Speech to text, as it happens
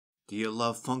Do you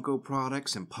love Funko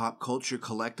products and pop culture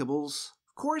collectibles?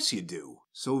 Of course you do.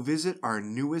 So visit our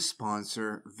newest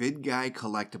sponsor,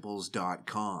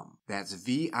 vidguycollectibles.com. That's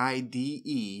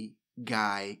VIDE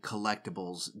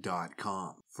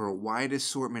guycollectibles.com for a wide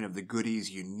assortment of the goodies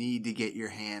you need to get your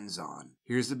hands on.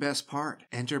 Here's the best part.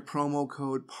 Enter promo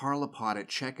code Parlipod at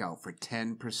checkout for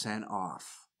 10%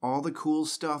 off. All the cool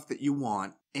stuff that you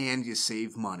want, and you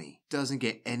save money. Doesn't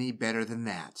get any better than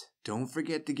that. Don't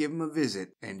forget to give them a visit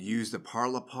and use the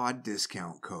Parlipod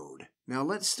discount code. Now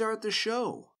let's start the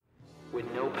show.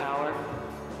 With no power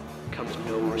comes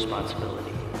no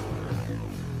responsibility.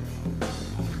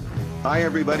 Hi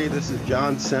everybody, this is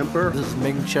John Semper. This is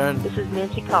Ming Chen. This is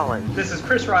Nancy Collins. This is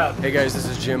Chris Riley. Hey guys, this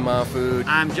is Jim Mahfood.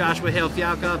 I'm Joshua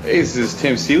Hale-Fialka. Hey, this is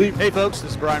Tim Seeley. Hey folks, this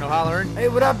is Brian O'Halloran. Hey,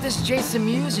 what up? This is Jason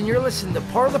Mewes, and you're listening to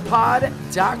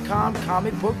Parlipod.com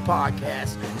comic book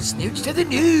podcast. Snooch to the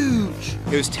nooch.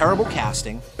 It was terrible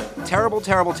casting. Terrible.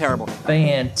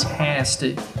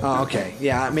 Fantastic. Oh, okay.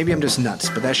 Yeah, maybe I'm just nuts,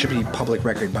 but that should be public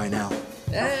record by now.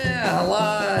 Yeah, I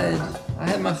lied. I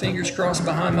had my fingers crossed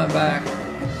behind my back.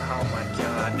 Oh my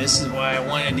god, this is why I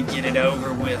wanted to get it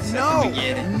over with at the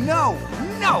beginning. No!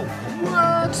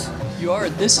 What? You are.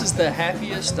 This is the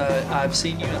happiest I've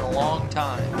seen you in a long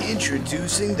time.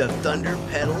 Introducing the Thunder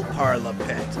Pedal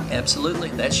Parlipod. Absolutely.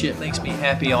 That shit makes me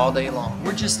happy all day long.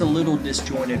 We're just a little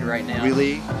disjointed right now.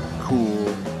 Really cool.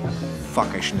 Fuck,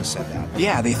 I shouldn't have said that.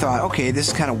 Yeah, they thought, okay, this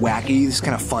is kind of wacky, this is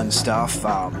kind of fun stuff.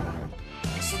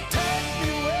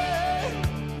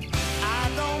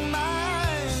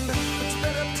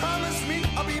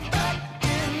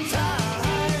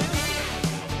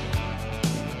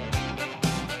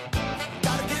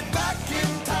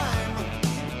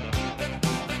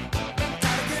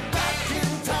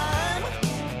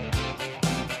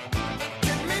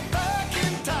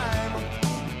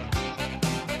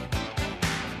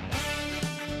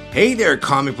 Hey there,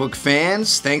 comic book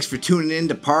fans. Thanks for tuning in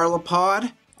to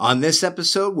Parlipod. On this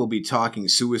episode, we'll be talking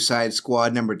Suicide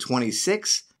Squad number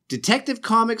 26, Detective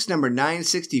Comics number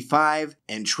 965,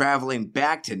 and traveling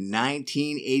back to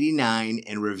 1989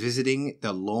 and revisiting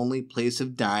the Lonely Place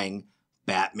of Dying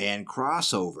Batman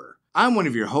crossover. I'm one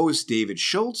of your hosts, David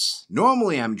Schultz.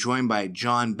 Normally, I'm joined by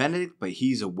John Benedict, but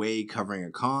he's away covering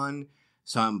a con.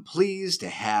 So I'm pleased to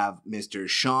have Mr.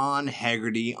 Shawn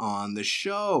Haggerty on the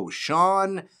show.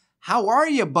 Shawn, how are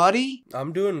you, buddy?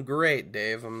 I'm doing great,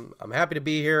 Dave. I'm happy to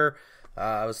be here.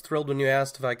 I was thrilled when you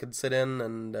asked if I could sit in,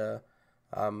 and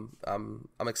I'm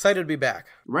excited to be back.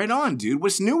 Right on, dude.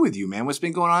 What's new with you, man? What's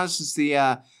been going on since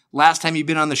the last time you've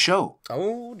been on the show?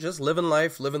 Oh, just living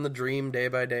life, living the dream day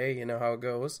by day. You know how it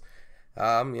goes.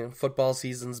 Football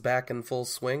season's back in full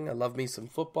swing. I love me some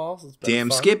football. It's been Damn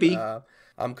fun. Skippy.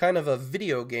 I'm kind of a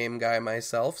video game guy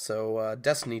myself, so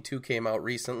Destiny 2 came out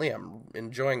recently. I'm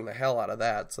enjoying the hell out of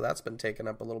that, so that's been taking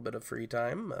up a little bit of free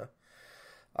time.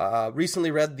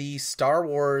 Recently read the Star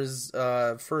Wars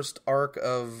first arc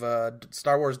of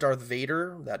Star Wars Darth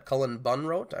Vader that Cullen Bunn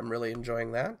wrote. I'm really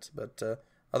enjoying that, but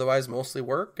otherwise mostly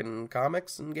work and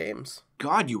comics and games.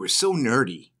 God, you were so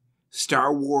nerdy.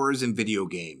 Star Wars and video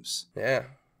games. Yeah.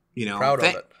 Proud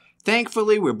of it.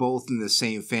 Thankfully, we're both in the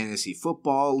same fantasy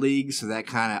football league, so that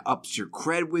kind of ups your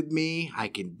cred with me. I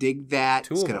can dig that.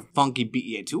 It's got a funky beat.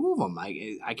 Yeah, two of them.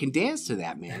 I can dance to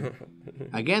that, man.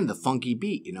 Again, the funky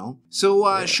beat,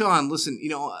 So, Shawn, listen,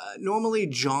 normally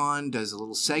John does a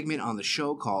little segment on the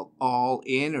show called All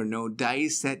In or No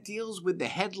Dice that deals with the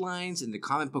headlines in the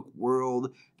comic book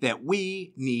world that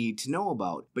we need to know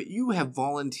about. But you have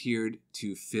volunteered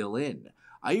to fill in.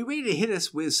 Are you ready to hit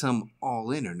us with some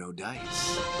all in or no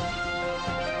dice?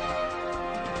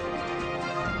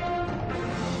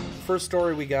 First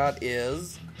story we got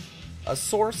is a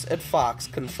source at Fox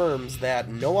confirms that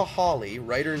Noah Hawley,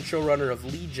 writer and showrunner of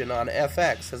Legion on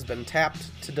FX, has been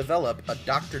tapped to develop a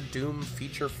Doctor Doom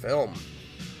feature film.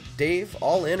 Dave,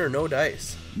 all in or no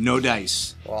dice? No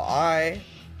dice. Well, I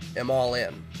am all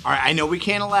in. All right, I know we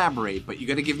can't elaborate, but you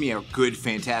got to give me a good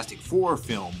Fantastic Four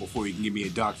film before you can give me a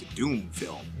Doctor Doom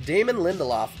film. Damon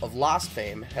Lindelof of Lost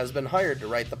fame has been hired to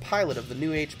write the pilot of the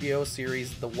new HBO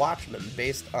series The Watchmen,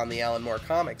 based on the Alan Moore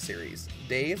comic series.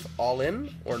 Dave, all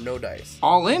in or no dice?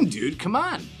 All in, dude. Come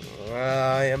on.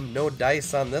 I am no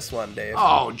dice on this one, Dave.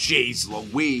 Oh, jeez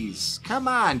Louise. Come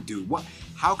on, dude. What?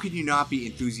 How could you not be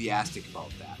enthusiastic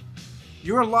about that?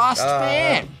 You're a Lost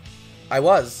fan. I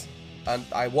was.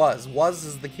 Was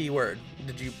is the key word.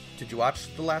 Did you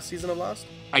watch the last season of Lost?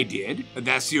 I did.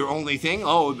 That's your only thing?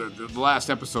 Oh, the last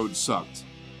episode sucked.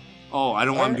 Oh, I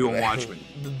don't want to do a Watchmen.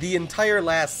 The entire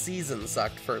last season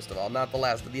sucked, first of all. Not the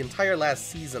last, but the entire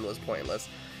last season was pointless.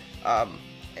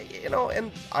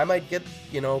 and I might get,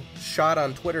 shot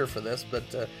on Twitter for this, but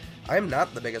I'm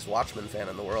not the biggest Watchmen fan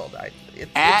in the world.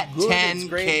 It's good,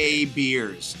 10K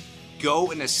beers.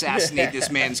 Go and assassinate this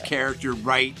man's character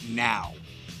right now.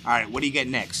 All right, what do you get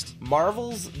next?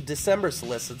 Marvel's December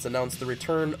solicits announced the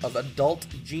return of adult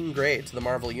Jean Grey to the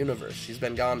Marvel Universe. She's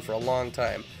been gone for a long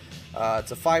time.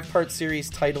 It's a 5-part series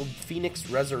titled Phoenix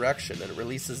Resurrection, and it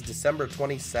releases December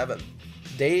 27th.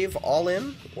 Dave, all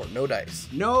in or no dice?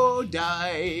 No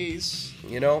dice.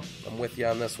 I'm with you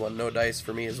on this one. No dice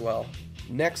for me as well.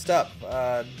 Next up,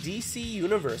 DC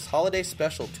Universe Holiday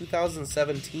Special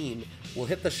 2017 will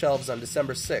hit the shelves on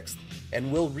December 6th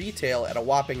and will retail at a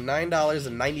whopping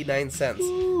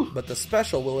 $9.99. But the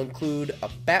special will include a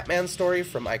Batman story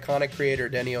from iconic creator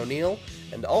Denny O'Neil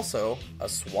and also a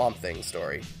Swamp Thing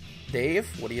story. Dave,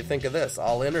 what do you think of this?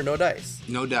 All in or no dice?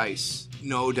 No dice.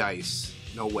 No dice.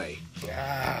 No way.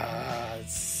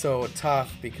 It's so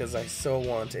tough because I so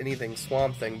want anything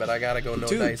Swamp Thing, but I gotta go no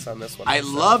dice on this one. I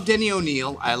love Denny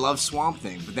O'Neil. I love Swamp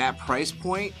Thing, but that price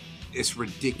point is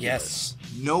ridiculous. Yes.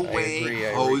 No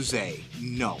way, Jose.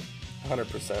 No.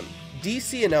 100%.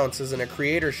 DC announces in a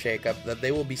creator shakeup that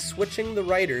they will be switching the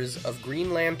writers of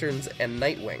Green Lanterns and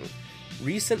Nightwing.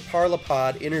 Recent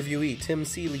Parlipod interviewee Tim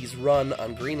Seeley's run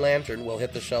on Green Lantern will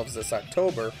hit the shelves this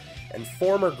October, and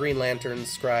former Green Lantern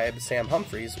scribe Sam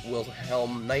Humphries will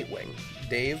helm Nightwing.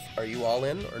 Dave, are you all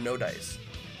in or no dice?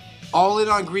 All in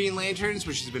on Green Lanterns,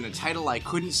 which has been a title I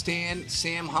couldn't stand.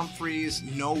 Sam Humphries,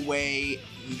 no way.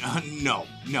 No.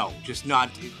 Just not.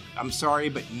 I'm sorry,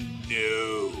 but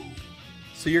no.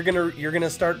 So you're gonna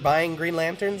start buying Green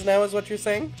Lanterns now, is what you're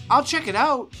saying? I'll check it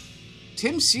out.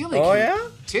 Tim Seeley.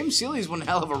 Tim Seeley's one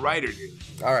hell of a writer, dude.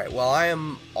 All right. Well, I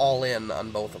am all in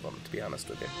on both of them, to be honest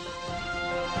with you.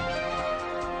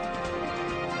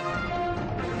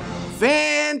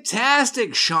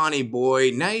 Fantastic, Shawnee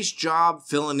boy. Nice job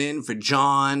filling in for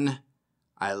John.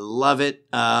 I love it.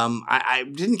 I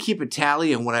didn't keep a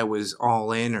tally on what I was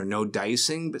all in or no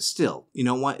dicing, but still, you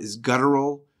know what? It's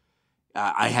guttural.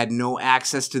 I had no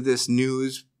access to this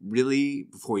news, really,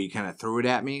 before you kind of threw it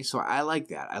at me. So I like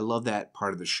that. I love that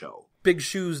part of the show. Big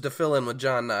shoes to fill in with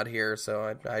John not here,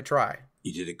 so I try.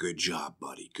 You did a good job,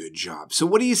 buddy. Good job. So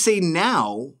what do you say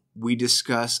now we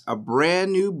discuss a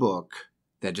brand new book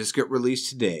that just got released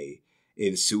today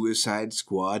in Suicide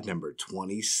Squad number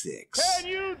 26. Can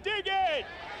you dig it?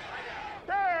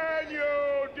 Can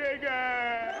you dig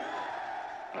it?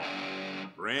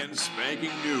 Brand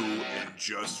spanking new and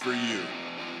just for you.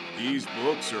 These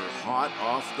books are hot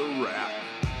off the rack.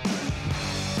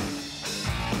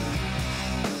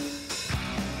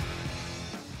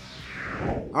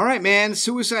 All right, man.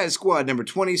 Suicide Squad number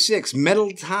 26,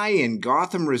 Metal Tie-In,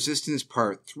 Gotham Resistance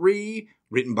Pt.3,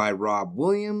 written by Rob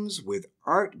Williams with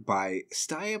art by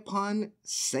Stjepan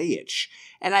Sajic.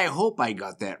 And I hope I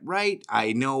got that right.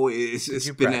 I know it's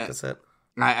been practice it?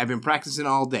 I've been practicing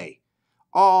all day.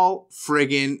 All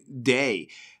friggin' day.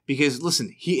 Because,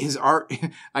 listen, his art,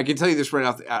 I can tell you this right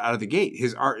out of the gate.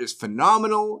 His art is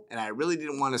phenomenal, and I really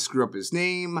didn't want to screw up his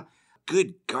name.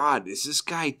 Good God, is this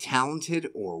guy talented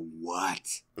or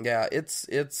what? Yeah,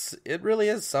 it really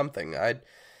is something. I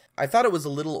thought it was a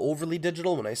little overly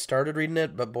digital when I started reading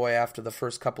it, but boy, after the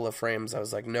first couple of frames, I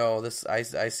was like, no, I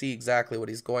see exactly what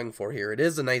he's going for here. It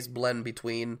is a nice blend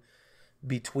between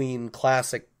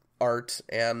classic art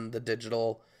and the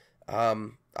digital.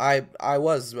 I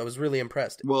was really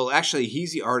impressed. Well, actually,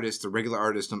 he's the regular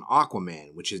artist on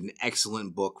Aquaman, which is an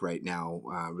excellent book right now,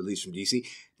 released from DC.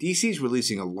 DC's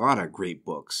releasing a lot of great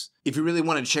books. If you really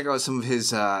want to check out some of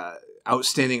his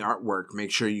outstanding artwork,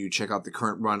 make sure you check out the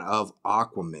current run of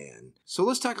Aquaman. So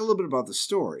let's talk a little bit about the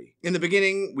story. In the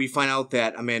beginning, we find out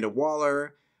that Amanda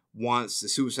Waller wants the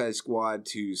Suicide Squad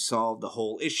to solve the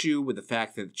whole issue with the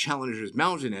fact that Challenger's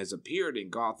Mountain has appeared in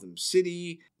Gotham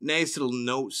City. Nice little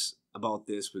notes about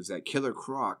this was that Killer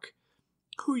Croc,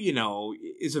 who,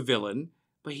 is a villain,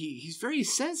 but he's very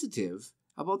sensitive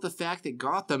about the fact that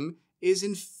Gotham is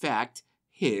in fact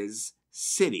his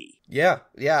city. Yeah,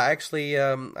 actually,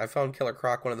 I found Killer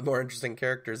Croc one of the more interesting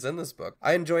characters in this book.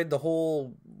 I enjoyed the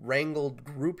whole wrangled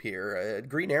group here.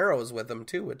 Green Arrow's with them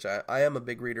too, which I am a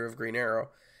big reader of Green Arrow,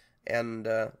 and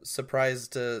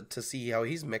surprised to see how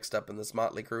he's mixed up in this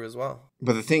motley crew as well.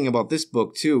 But the thing about this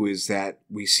book too is that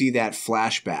we see that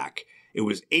flashback. It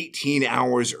was 18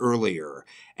 hours earlier,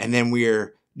 and then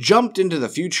we're jumped into the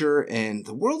future, and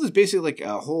the world is basically like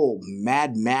a whole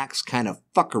Mad Max kind of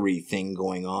fuckery thing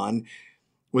going on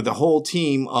with the whole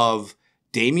team of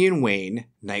Damian Wayne,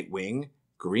 Nightwing,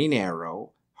 Green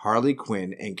Arrow, Harley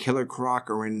Quinn, and Killer Croc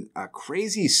are in a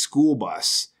crazy school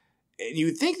bus. And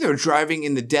you'd think they're driving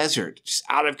in the desert, just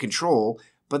out of control,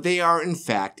 but they are in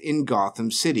fact in Gotham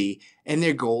City, and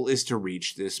their goal is to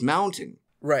reach this mountain.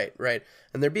 Right.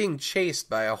 And they're being chased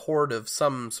by a horde of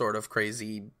some sort of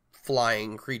crazy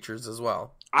flying creatures as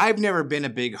well. I've never been a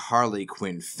big Harley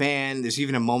Quinn fan. There's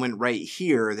even a moment right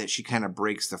here that she kind of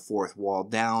breaks the fourth wall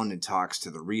down and talks to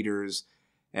the readers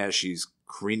as she's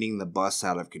careening the bus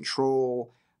out of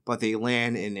control. But they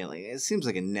land in, it seems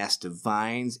like a nest of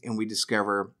vines, and we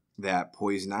discover that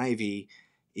Poison Ivy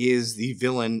is the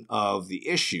villain of the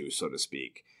issue, so to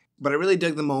speak. But I really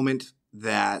dug the moment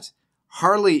that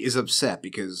Harley is upset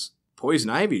because Poison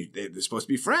Ivy, they're supposed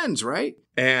to be friends, right?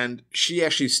 And she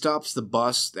actually stops the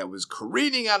bus that was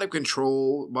careening out of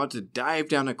control, about to dive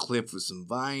down a cliff with some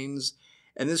vines.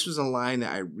 And this was a line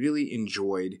that I really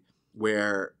enjoyed,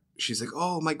 where she's like,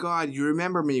 "Oh my God, you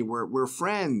remember me, we're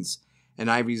friends." And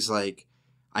Ivy's like,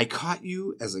 "I caught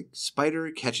you as a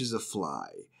spider catches a fly.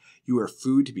 You are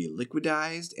food to be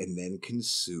liquidized and then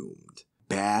consumed.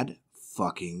 Bad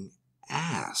fucking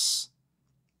ass."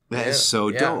 That is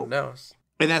so dope. No.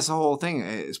 And that's the whole thing.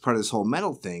 As part of this whole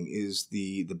metal thing is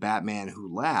the Batman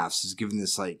Who Laughs is given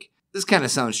this, like, this kind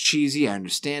of sounds cheesy, I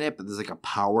understand it, but there's like a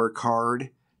power card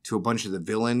to a bunch of the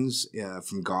villains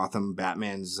from Gotham,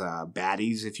 Batman's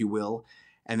baddies, if you will.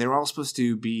 And they're all supposed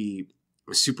to be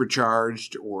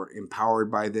supercharged or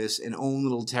empowered by this and own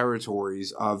little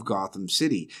territories of Gotham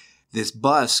City. This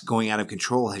bus going out of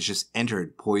control has just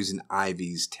entered Poison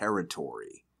Ivy's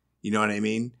territory. You know what I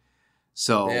mean?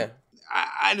 So yeah.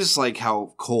 I just like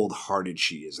how cold-hearted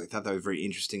she is. I thought that was very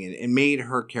interesting, and it made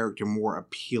her character more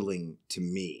appealing to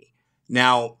me.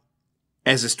 Now,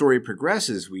 as the story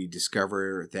progresses, we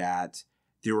discover that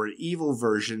there were evil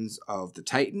versions of the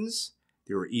Titans,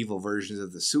 there were evil versions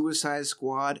of the Suicide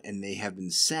Squad, and they have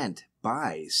been sent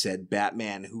by said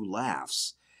Batman Who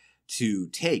Laughs to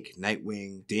take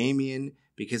Nightwing, Damian,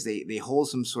 because they hold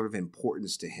some sort of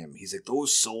importance to him. He's like,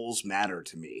 "Those souls matter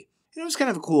to me." And it was kind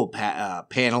of a cool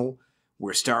panel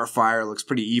where Starfire looks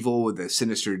pretty evil with a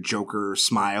sinister Joker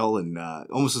smile and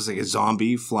almost looks like a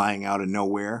zombie flying out of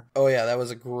nowhere. Oh yeah, that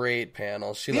was a great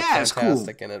panel. She looked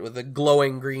fantastic cool in it with the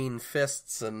glowing green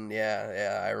fists, and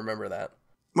yeah, I remember that.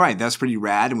 Right, that's pretty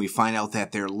rad, and we find out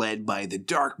that they're led by the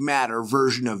dark matter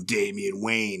version of Damian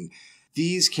Wayne.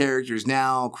 These characters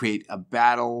now create a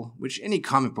battle, which any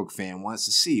comic book fan wants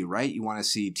to see, right? You want to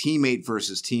see teammate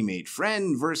versus teammate,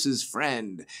 friend versus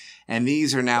friend. And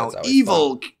these are now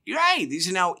evil, right? These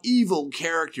are now evil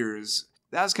characters.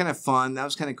 That was kind of fun. That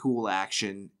was kind of cool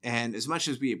action. And as much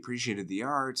as we appreciated the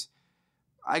art,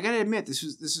 I gotta admit, this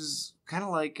is kind of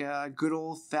like a good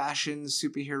old-fashioned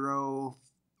superhero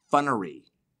funnery.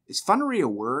 Is funnery a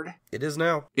word? It is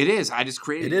now. It is. I just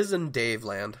created it. It is in Dave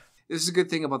land. This is a good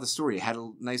thing about the story. It had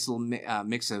a nice little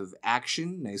mix of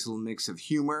action, nice little mix of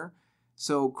humor.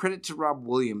 So credit to Rob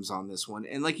Williams on this one.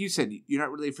 And like you said, you're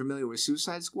not really familiar with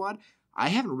Suicide Squad. I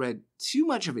haven't read too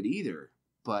much of it either.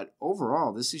 But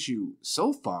overall, this issue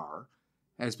so far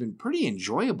has been pretty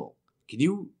enjoyable. Can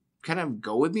you kind of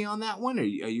go with me on that one? Are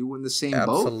you in the same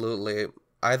boat? Absolutely.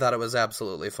 I thought it was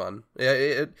absolutely fun.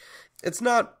 It's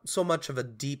not so much of a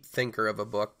deep thinker of a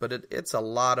book, but it's a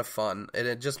lot of fun, and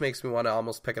it just makes me want to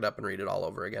almost pick it up and read it all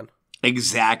over again.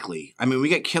 Exactly. I mean, we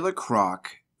got Killer Croc,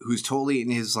 who's totally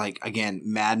in his, like, again,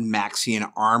 Mad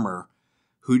Maxian armor,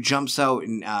 who jumps out,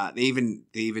 and they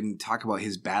even talk about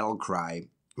his battle cry,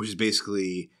 which is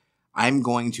basically, "I'm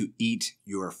going to eat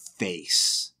your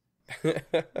face."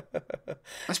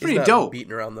 That's pretty dope.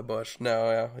 Beating around the bush.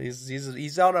 No, yeah.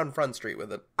 He's out on Front Street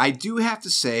with it. I do have to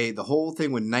say, the whole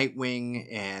thing with Nightwing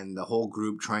and the whole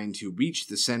group trying to reach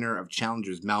the center of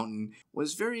Challenger's Mountain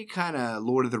was very kind of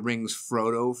Lord of the Rings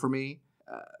Frodo for me.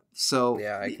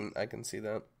 Yeah, I can see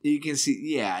that. You can see,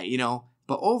 yeah, you know.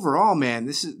 But overall, man,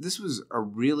 this was a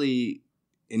really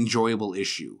enjoyable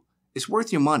issue. It's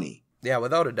worth your money. Yeah,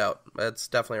 without a doubt. It's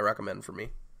definitely a recommend for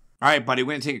me. All right, buddy,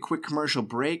 we're going to take a quick commercial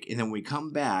break, and then when we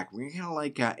come back, we're going to kind of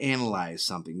like analyze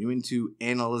something. You into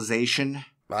analyzation?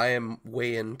 I am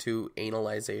way into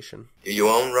analyzation. You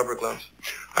own rubber gloves?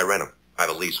 I rent them. I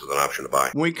have a lease with an option to buy.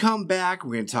 When we come back,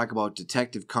 we're going to talk about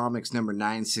Detective Comics number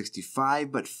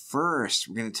 965, but first,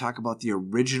 we're going to talk about the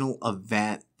original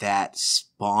event that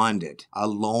spawned it, A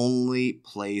Lonely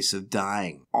Place of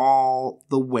Dying, all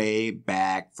the way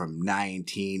back from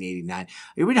 1989. Are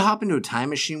you ready to hop into a time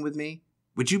machine with me?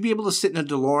 Would you be able to sit in a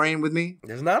DeLorean with me?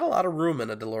 There's not a lot of room in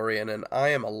a DeLorean, and I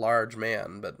am a large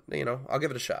man, but, you know, I'll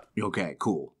give it a shot. Okay,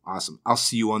 cool. Awesome. I'll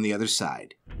see you on the other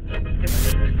side.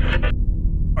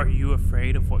 Are you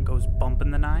afraid of what goes bump in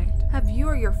the night? Have you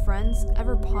or your friends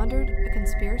ever pondered a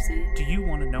conspiracy? Do you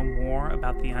want to know more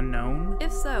about the unknown?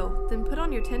 If so, then put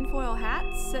on your tinfoil hat,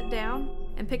 sit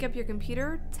down, and pick up your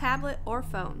computer, tablet, or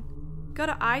phone. Go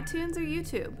to iTunes or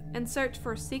YouTube and search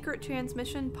for Secret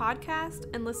Transmission Podcast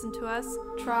and listen to us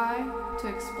try to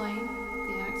explain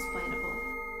the unexplainable.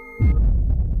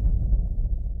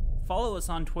 Follow us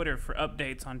on Twitter for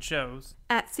updates on shows.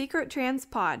 At Secret Trans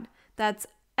Pod. That's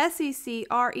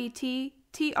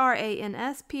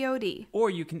SecretTranspod. Or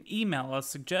you can email us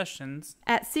suggestions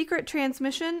at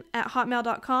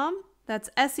secrettransmission@hotmail.com. That's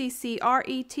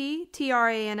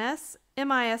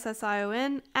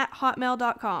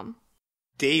secrettransmission@hotmail.com.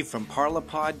 Dave from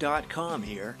Parlipod.com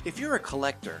here. If you're a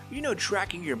collector, you know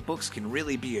tracking your books can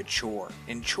really be a chore,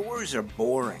 and chores are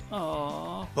boring.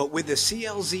 Aww. But with the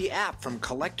CLZ app from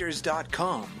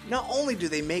Collectors.com, not only do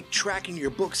they make tracking your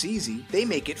books easy, they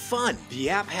make it fun. The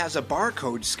app has a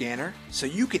barcode scanner, so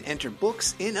you can enter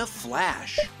books in a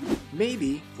flash.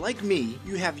 Maybe, like me,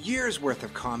 you have years worth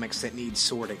of comics that need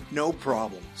sorting. No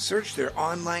problem. Search their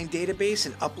online database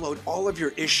and upload all of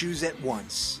your issues at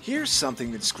once. Here's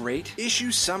something that's great.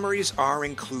 Issue summaries are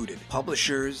included.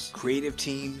 Publishers, creative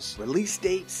teams, release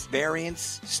dates,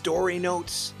 variants, story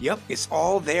notes. Yep, it's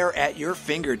all there at your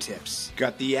fingertips.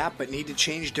 Got the app but need to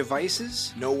change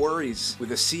devices? No worries.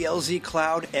 With a CLZ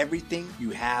Cloud, everything you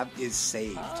have is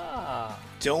saved.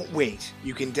 Don't wait.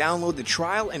 You can download the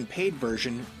trial and paid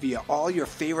version via all your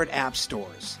favorite app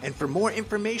stores. And for more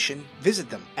information, visit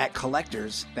them at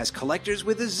Collectors, that's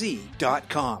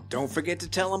collectorswithaz.com. Don't forget to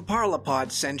tell them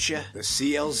Parlipod sent you. The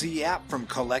CLZ app from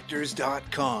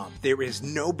Collectors.com. There is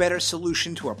no better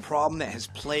solution to a problem that has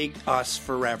plagued us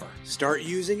forever. Start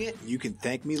using it, and you can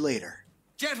thank me later.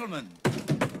 Gentlemen,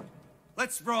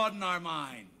 let's broaden our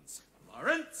minds.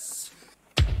 Lawrence?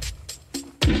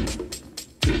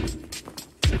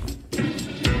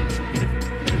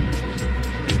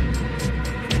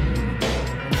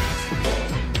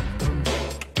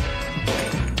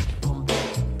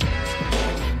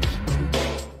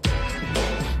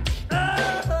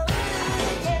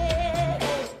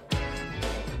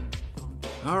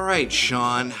 All right,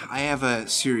 Shawn, I have a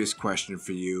serious question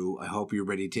for you. I hope you're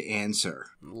ready to answer.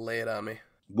 Lay it on me.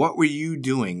 What were you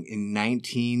doing in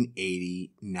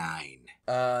 1989?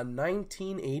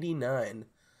 1989.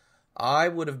 I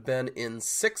would have been in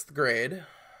 6th grade.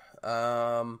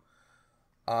 I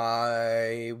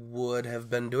would have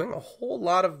been doing a whole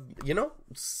lot of,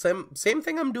 same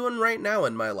thing I'm doing right now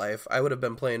in my life. I would have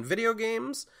been playing video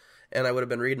games, and I would have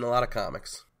been reading a lot of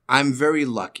comics. I'm very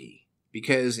lucky.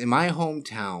 Because in my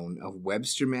hometown of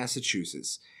Webster,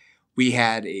 Massachusetts, we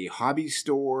had a hobby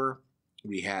store,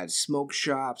 we had smoke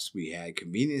shops, we had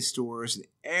convenience stores, and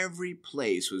every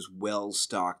place was well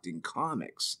stocked in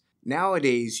comics.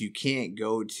 Nowadays, you can't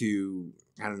go to,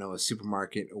 a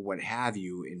supermarket or what have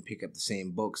you and pick up the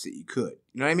same books that you could.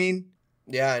 You know what I mean?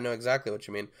 Yeah, I know exactly what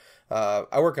you mean.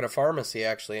 I work in a pharmacy,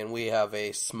 actually, and we have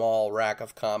a small rack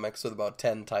of comics with about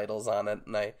 10 titles on it,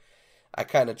 and I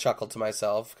kind of chuckle to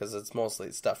myself because it's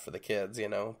mostly stuff for the kids,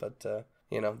 but,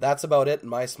 that's about it in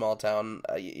my small town.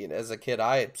 As a kid,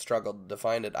 I struggled to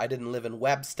find it. I didn't live in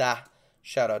Webster.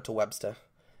 Shout out to Webster.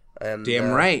 And,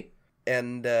 damn right.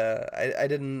 And I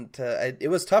didn't, it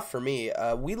was tough for me.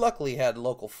 We luckily had a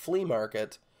local flea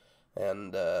market,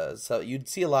 and so you'd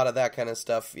see a lot of that kind of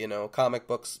stuff, comic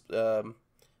books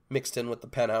mixed in with the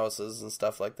pen houses and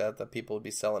stuff like that people would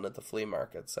be selling at the flea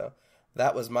market, so...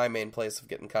 That was my main place of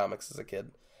getting comics as a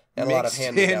kid. And a lot of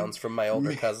hand-me-downs from my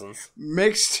older cousins.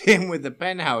 Mixed in with the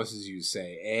pen houses, you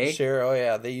say, eh? Sure, oh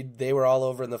yeah. They were all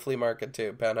over in the flea market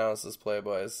too. Pen houses,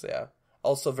 Playboys, yeah.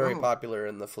 Also very popular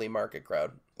in the flea market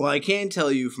crowd. Well, I can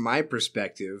tell you from my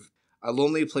perspective, A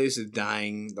Lonely Place of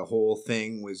Dying, the whole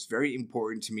thing, was very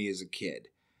important to me as a kid.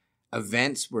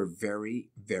 Events were very,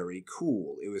 very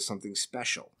cool. It was something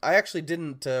special. I actually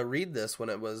didn't read this when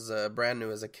it was brand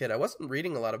new as a kid. I wasn't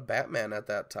reading a lot of Batman at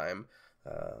that time.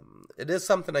 It is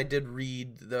something I did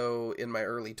read, though, in my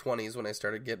early 20s when I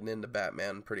started getting into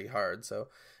Batman pretty hard. So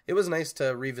it was nice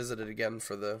to revisit it again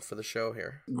for the show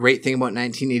here. Great thing about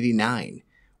 1989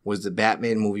 was the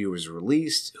Batman movie was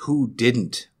released. Who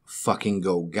didn't fucking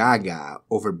go gaga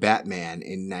over Batman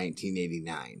in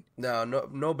 1989? No,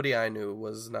 nobody I knew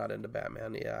was not into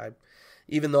Batman. Yeah,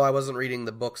 even though I wasn't reading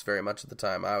the books very much at the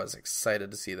time, I was excited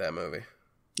to see that movie.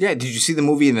 Yeah, did you see the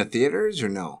movie in the theaters or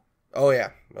no? Oh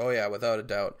yeah, without a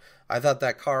doubt. I thought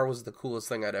that car was the coolest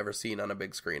thing I'd ever seen on a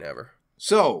big screen ever.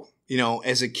 So,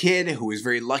 as a kid who was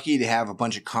very lucky to have a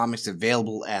bunch of comics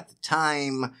available at the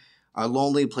time, A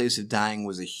Lonely Place of Dying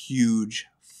was a huge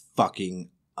fucking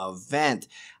event.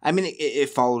 I mean, it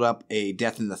followed up a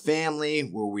Death in the Family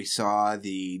where we saw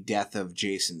the death of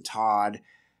Jason Todd.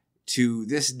 To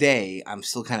this day, I'm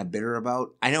still kind of bitter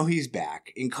about. I know he's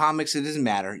back. In comics, it doesn't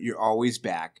matter. You're always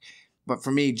back. But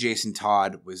for me, Jason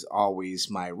Todd was always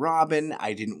my Robin.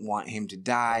 I didn't want him to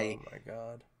die. Oh my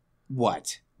god.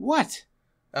 What? What?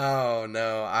 Oh,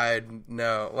 no.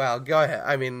 No. Well, go ahead.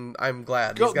 I mean, I'm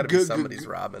glad. He's got to be somebody's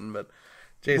Robin, but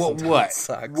Jason Todd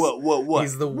sucks. What?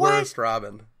 He's the worst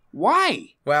Robin.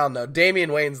 Why? Well, no.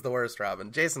 Damian Wayne's the worst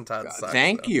Robin. Jason Todd sucks.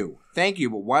 Thank you.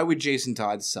 But why would Jason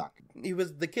Todd suck?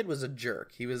 The kid was a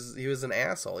jerk. He was an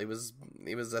asshole. He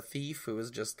was a thief who was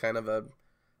just kind of a,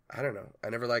 I don't know. I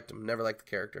never liked him. Never liked the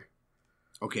character.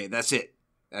 Okay, that's it.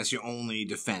 That's your only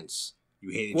defense. You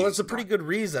hated Well, Jason it's a pretty Todd. good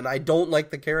reason. I don't like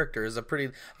the character.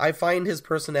 I find his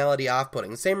personality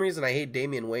off-putting. The same reason I hate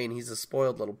Damian Wayne. He's a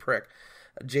spoiled little prick.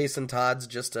 Jason Todd's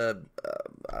just I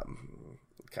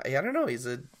don't know.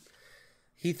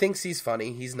 He thinks he's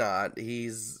funny. He's not.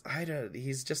 He's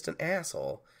just an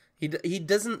asshole. He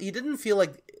didn't feel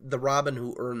like the Robin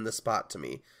who earned the spot to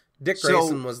me. Dick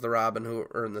Grayson was the Robin who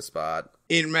earned the spot.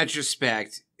 In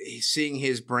retrospect, seeing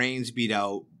his brains beat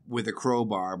out with a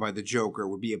crowbar by the Joker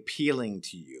would be appealing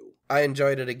to you. I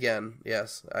enjoyed it again.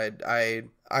 Yes, I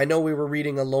know we were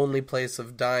reading A Lonely Place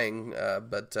of Dying,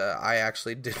 but I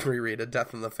actually did reread A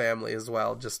Death in the Family as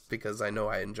well, just because I know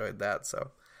I enjoyed that.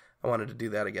 So I wanted to do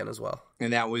that again as well.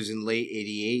 And that was in late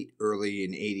 88, early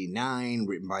in 89,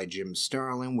 written by Jim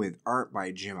Starlin with art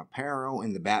by Jim Aparo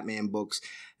in the Batman books.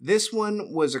 This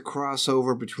one was a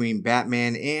crossover between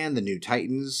Batman and the New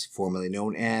Titans, formerly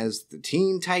known as the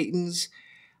Teen Titans.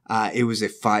 It was a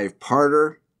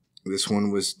 5-parter. This one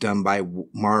was done by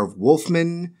Marv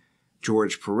Wolfman,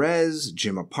 George Perez,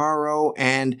 Jim Aparo,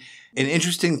 and an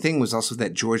interesting thing was also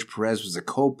that George Perez was a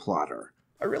co-plotter.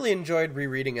 I really enjoyed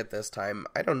rereading it this time.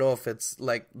 I don't know if it's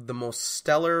like the most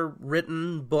stellar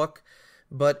written book,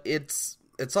 but it's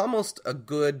almost a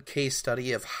good case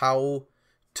study of how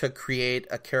to create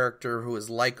a character who is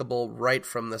likable right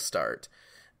from the start.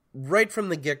 Right from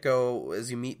the get-go,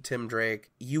 as you meet Tim Drake,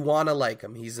 you want to like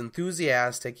him. He's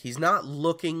enthusiastic. He's not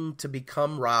looking to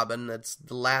become Robin. That's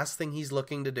the last thing he's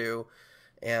looking to do.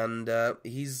 And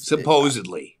he's...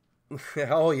 Supposedly.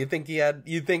 Oh, you think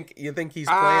he's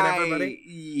playing everybody?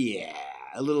 Yeah,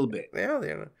 a little bit.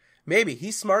 Yeah, maybe.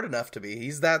 He's smart enough to be.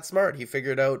 He's that smart. He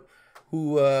figured out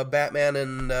who Batman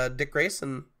and Dick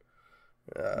Grayson...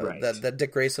 Right. That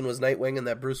Dick Grayson was Nightwing and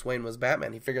that Bruce Wayne was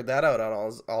Batman. He figured that out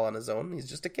all on his own. He's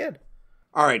just a kid.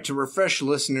 All right, to refresh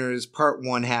listeners, Part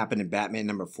 1 happened in Batman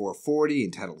number 440,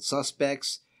 entitled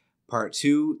Suspects. Part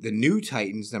 2, The New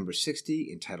Titans number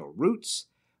 60, entitled Roots.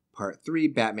 Part 3,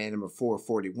 Batman number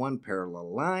 441,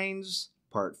 Parallel Lines.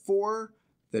 Part 4,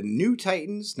 The New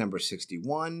Titans number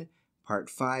 61. Part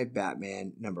 5,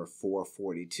 Batman number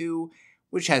 442,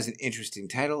 which has an interesting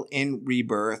title, In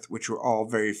Rebirth, which we're all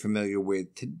very familiar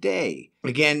with today.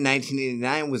 Again,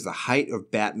 1989 was the height of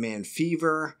Batman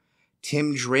fever.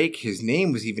 Tim Drake, his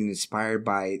name was even inspired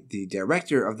by the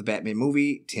director of the Batman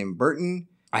movie, Tim Burton.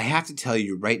 I have to tell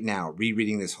you right now,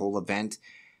 rereading this whole event,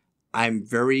 I'm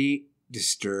very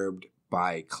disturbed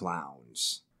by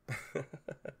clowns.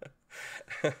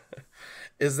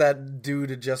 Is that due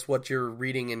to just what you're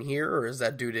reading in here, or is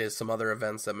that due to some other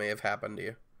events that may have happened to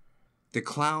you? The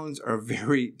clowns are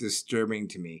very disturbing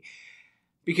to me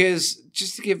because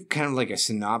just to give kind of like a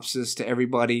synopsis to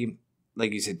everybody,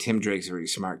 like you said, Tim Drake's a very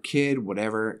smart kid,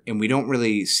 whatever, and we don't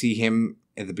really see him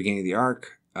at the beginning of the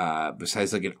arc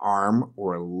besides like an arm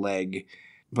or a leg.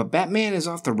 But Batman is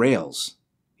off the rails.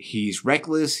 He's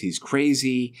reckless, he's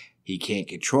crazy, he can't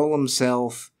control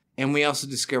himself, and we also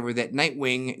discover that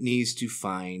Nightwing needs to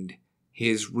find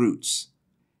his roots.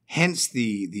 Hence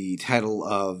the title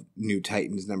of New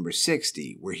Titans number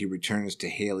 60, where he returns to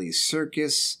Haley's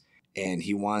circus, and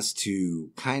he wants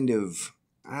to kind of,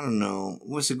 I don't know,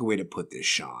 what's a good way to put this,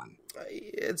 Shawn?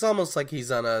 It's almost like he's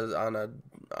on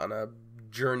a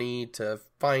journey to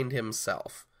find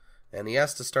himself, and he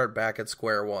has to start back at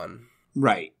square one.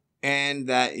 Right, and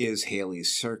that is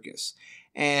Haley's circus.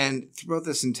 And throughout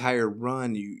this entire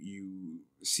run, you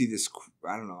see this,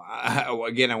 I don't know,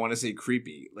 again, I want to say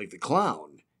creepy, like the clown.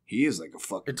 He is like a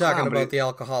fucking You're talking clown, about the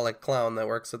alcoholic clown that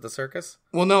works at the circus?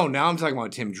 Well, no, now I'm talking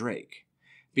about Tim Drake.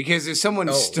 Because there's someone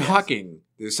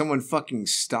there's someone fucking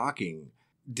stalking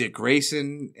Dick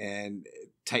Grayson and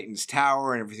Titan's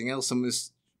Tower and everything else.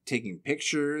 Someone's taking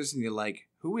pictures, and you're like,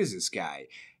 who is this guy?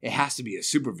 It has to be a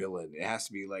supervillain. It has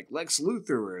to be like Lex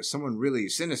Luthor or someone really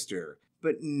sinister.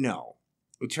 But no.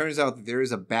 It turns out that there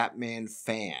is a Batman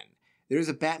fan. There's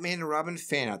a Batman and Robin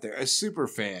fan out there, a super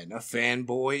fan, a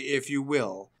fanboy, if you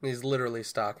will. He's literally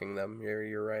stalking them.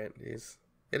 You're right.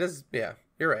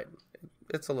 You're right.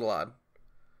 It's a little odd.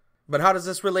 But how does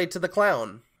this relate to the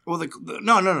clown? Well,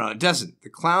 no, it doesn't. The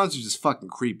clowns are just fucking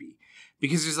creepy.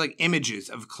 Because there's like images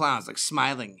of clowns like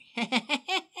smiling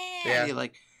Yeah. You're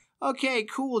like, okay,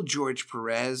 cool, George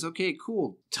Perez. Okay,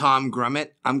 cool, Tom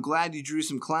Grummett. I'm glad you drew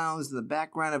some clowns in the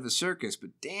background of a circus, but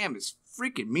damn, it's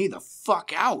freaking me the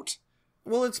fuck out.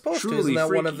 Well, it's supposed to. Isn't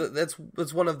that one of the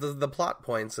that's one of the plot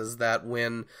points is that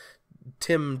when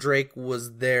Tim Drake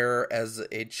was there as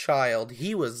a child,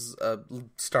 he was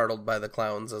startled by the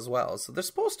clowns as well. So they're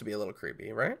supposed to be a little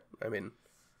creepy, right? I mean,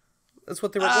 that's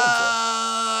what they were going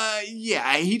for.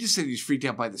 Yeah, he just said he was freaked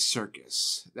out by the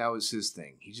circus. That was his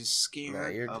thing. He's just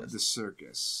scared of the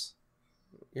circus.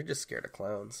 You're just scared of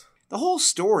clowns. The whole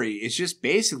story is just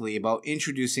basically about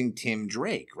introducing Tim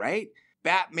Drake, right?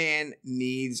 Batman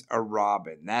needs a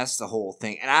Robin. That's the whole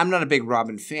thing. And I'm not a big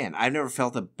Robin fan. I've never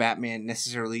felt that Batman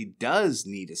necessarily does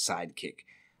need a sidekick.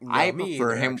 I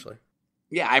prefer him. Actually.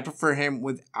 Yeah, I prefer him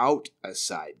without a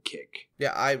sidekick.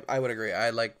 Yeah, I would agree. I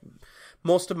like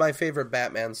most of my favorite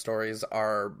Batman stories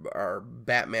are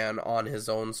Batman on his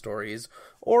own stories,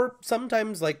 or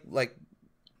sometimes like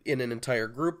in an entire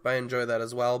group. I enjoy that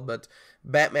as well, but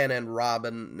Batman and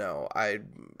Robin, no,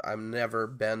 I've never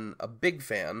been a big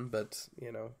fan, but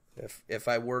you know, if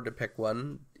I were to pick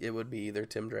one, it would be either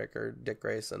Tim Drake or Dick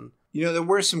Grayson. You know, there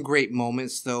were some great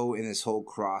moments though in this whole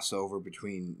crossover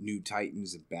between New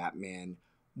Titans and Batman.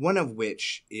 One of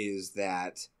which is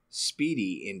that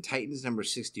Speedy in Titans number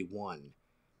 61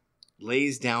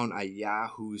 lays down a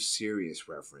Yahoo Serious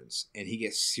reference, and he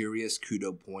gets serious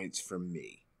kudo points from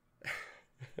me.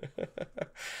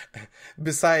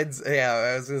 Besides, yeah,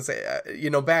 I was going to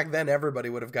say, back then everybody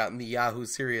would have gotten the Yahoo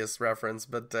Serious reference,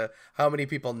 but how many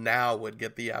people now would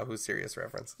get the Yahoo Serious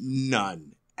reference?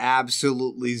 None.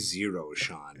 Absolutely zero,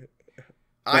 Shawn.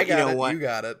 I got it. What? You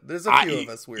got it. There's a few of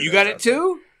us weird. You got it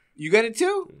too? You got it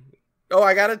too? Oh,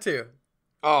 I got it too.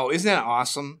 Oh, isn't that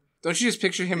awesome? Don't you just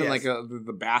picture him in like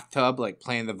the bathtub, like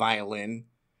playing the violin?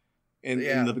 In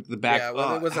the back. Yeah,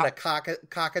 well, it wasn't a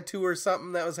cockatoo or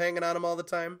something that was hanging on him all the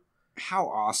time. How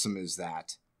awesome is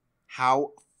that?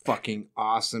 How fucking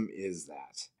awesome is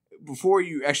that? Before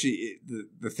you actually,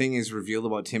 the thing is revealed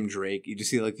about Tim Drake, you just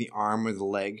see like the arm or the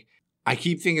leg. I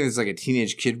keep thinking it's like a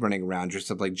teenage kid running around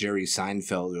dressed up like Jerry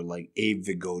Seinfeld or like Abe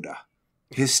Vigoda.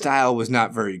 His style was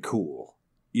not very cool.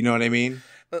 You know what I mean?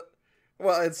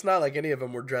 Well, it's not like any of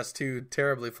them were dressed too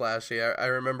terribly flashy. I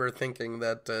remember thinking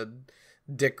that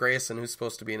Dick Grayson, who's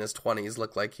supposed to be in his 20s,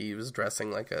 looked like he was dressing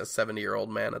like a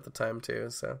 70-year-old man at the time, too.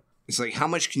 So it's like, how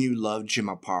much can you love Jim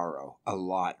Aparo? A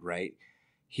lot, right?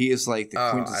 He is like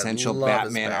the quintessential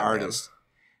Batman artist.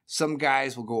 Some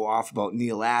guys will go off about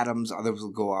Neil Adams, others will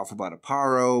go off about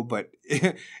Aparo, but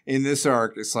in this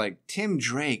arc, it's like Tim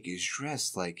Drake is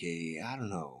dressed like I don't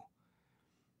know.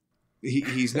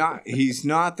 He's not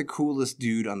the coolest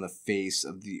dude on the face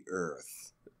of the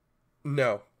earth.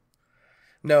 No,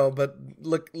 but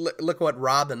look what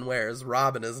Robin wears.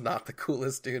 Robin is not the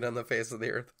coolest dude on the face of the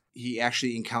earth. He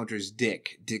actually encounters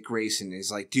Dick Grayson,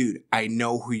 is like, dude, I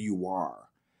know who you are.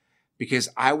 Because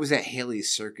I was at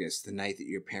Haley's Circus the night that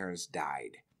your parents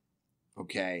died.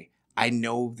 Okay? I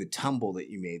know the tumble that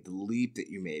you made, the leap that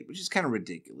you made, which is kind of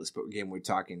ridiculous. But again, we're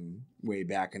talking way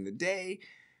back in the day.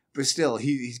 But still,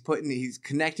 he's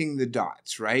connecting the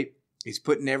dots, right? He's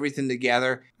putting everything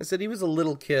together. I said he was a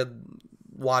little kid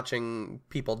watching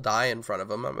people die in front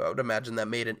of him. I would imagine that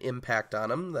made an impact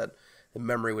on him, that the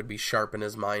memory would be sharp in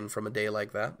his mind from a day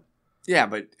like that. Yeah,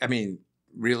 but, I mean,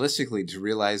 realistically, to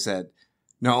realize that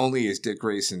not only is Dick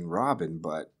Grayson Robin,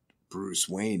 but Bruce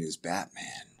Wayne is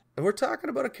Batman. And we're talking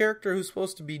about a character who's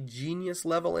supposed to be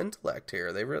genius-level intellect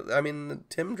here.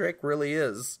 Tim Drake really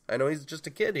is. I know he's just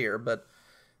a kid here, but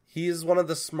he is one of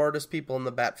the smartest people in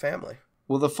the Bat family.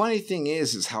 Well, the funny thing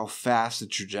is how fast the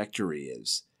trajectory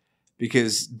is.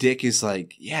 Because Dick is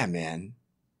like, yeah, man,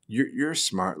 you're a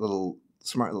smart little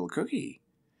cookie.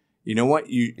 You know what?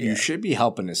 You should be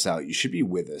helping us out. You should be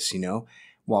with us,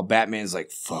 While Batman's like,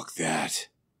 fuck that.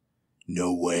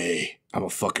 No way. I'm a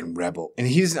fucking rebel. And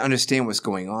he doesn't understand what's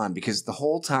going on because the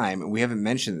whole time, and we haven't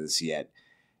mentioned this yet,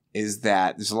 is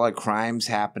that there's a lot of crimes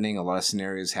happening, a lot of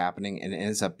scenarios happening, and it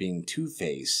ends up being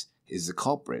Two-Face is the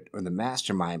culprit or the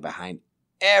mastermind behind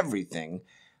everything.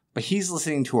 But he's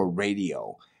listening to a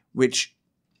radio, which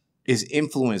is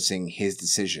influencing his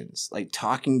decisions. Like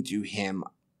talking to him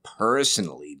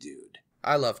personally, dude.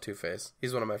 I love Two-Face.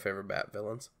 He's one of my favorite Bat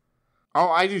villains. Oh,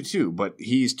 I do too, but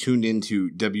he's tuned into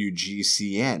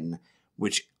WGCN,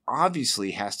 which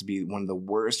obviously has to be one of the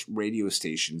worst radio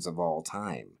stations of all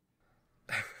time.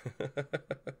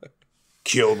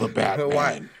 Kill the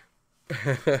Batman.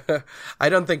 I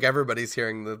don't think everybody's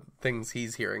hearing the things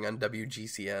he's hearing on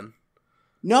WGCN.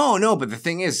 No, but the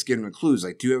thing is, give him clues,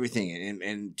 like do everything,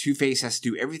 and Two-Face has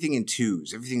to do everything in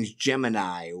twos. Everything's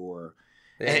Gemini or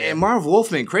And Marv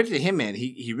Wolfman, credit to him, man.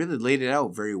 He really laid it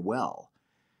out very well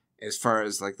as far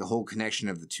as like the whole connection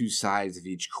of the two sides of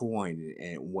each coin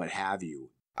and what have you.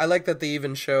 I like that they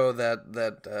even show that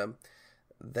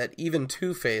even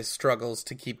Two-Face struggles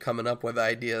to keep coming up with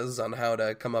ideas on how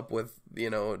to come up with,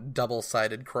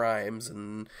 double-sided crimes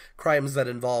and crimes that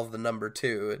involve the number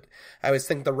 2. I always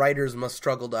think the writers must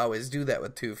struggle to always do that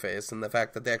with Two-Face, and the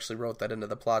fact that they actually wrote that into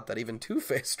the plot, that even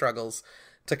Two-Face struggles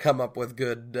to come up with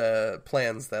good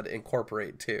plans that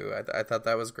incorporate 2. I thought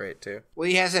that was great, too. Well,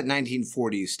 he has that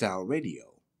 1940s style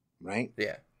radio, right?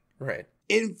 Yeah, right.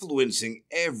 Influencing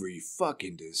every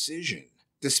fucking decision.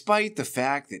 Despite the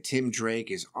fact that Tim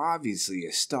Drake is obviously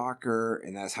a stalker,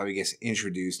 and that's how he gets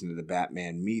introduced into the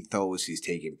Batman mythos, he's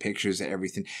taking pictures of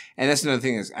everything. And that's another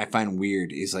thing I find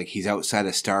weird, is like he's outside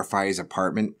of Starfire's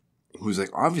apartment, who's like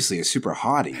obviously a super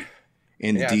hottie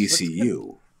in the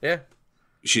DCU. Yeah.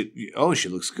 She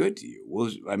looks good to you.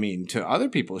 Well, I mean, to other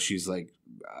people, she's like,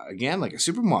 again, like a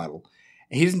supermodel.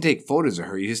 And he doesn't take photos of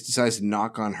her. He just decides to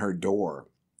knock on her door.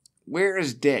 Where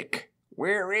is Dick?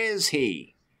 Where is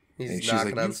he? He's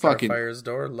knocking on Starfire's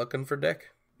door looking for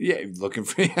Dick. Yeah, looking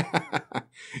for...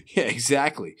 Yeah,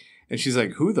 exactly. And she's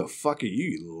like, who the fuck are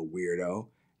you little weirdo?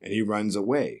 And he runs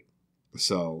away.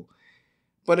 So...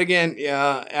 But again,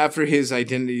 after his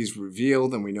identity is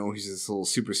revealed, and we know he's this little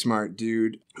super smart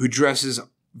dude who dresses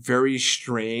very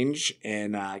strange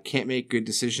and can't make good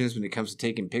decisions when it comes to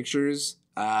taking pictures.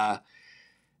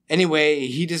 Anyway,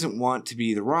 he doesn't want to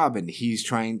be the Robin. He's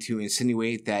trying to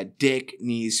insinuate that Dick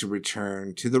needs to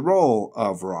return to the role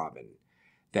of Robin.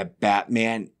 That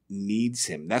Batman needs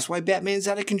him. That's why Batman's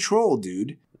out of control,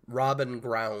 dude. Robin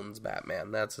grounds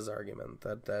Batman. That's his argument.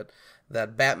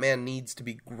 That Batman needs to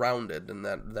be grounded, and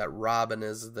that Robin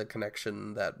is the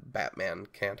connection that Batman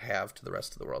can't have to the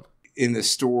rest of the world. In the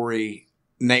story,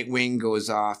 Nightwing goes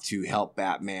off to help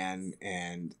Batman,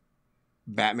 and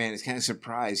Batman is kind of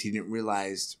surprised. He didn't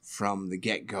realize from the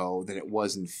get-go that it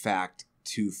was, in fact,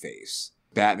 Two-Face.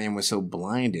 Batman was so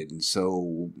blinded and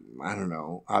so, I don't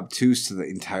know, obtuse to the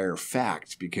entire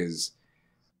fact because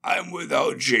I'm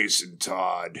without Jason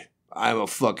Todd. I'm a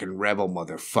fucking rebel,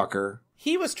 motherfucker.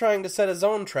 He was trying to set his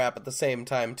own trap at the same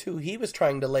time, too. He was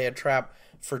trying to lay a trap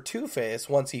for Two-Face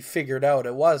once he figured out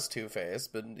it was Two-Face.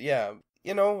 But, yeah,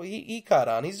 he caught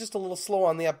on. He's just a little slow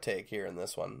on the uptake here in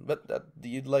this one. But,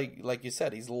 like you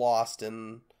said, he's lost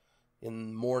in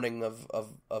mourning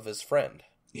of his friend.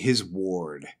 His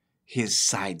ward. His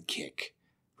sidekick.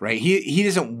 Right? He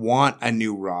doesn't want a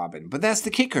new Robin. But that's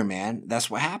the kicker, man. That's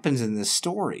what happens in this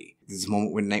story. This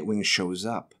moment when Nightwing shows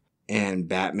up. And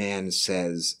Batman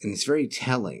says, and it's very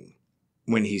telling,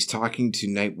 when he's talking to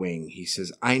Nightwing, he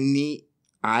says,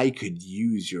 I could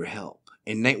use your help.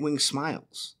 And Nightwing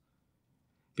smiles.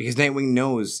 Because Nightwing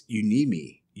knows you need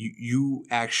me. You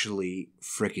actually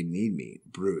frickin' need me,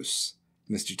 Bruce.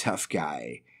 Mr. Tough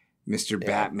Guy. Mr.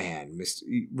 Batman.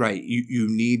 Right, you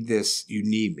need this, you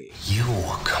need me. You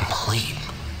complete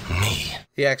me.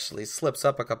 He actually slips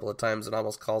up a couple of times and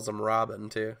almost calls him Robin,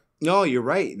 too. No, you're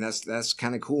right. And that's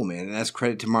kind of cool, man. And that's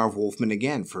credit to Marv Wolfman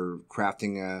again for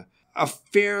crafting a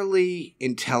fairly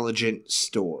intelligent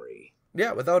story.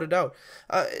 Yeah, without a doubt.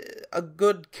 A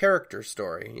good character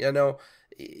story.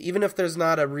 Even if there's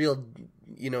not a real,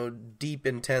 deep,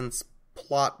 intense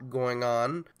plot going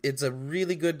on, it's a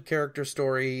really good character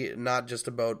story, not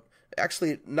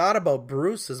about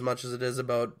Bruce as much as it is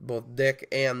about both Dick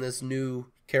and this new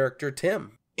character,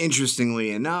 Tim.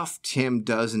 Interestingly enough, Tim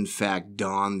does in fact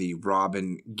don the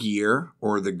Robin gear,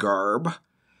 or the garb,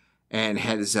 and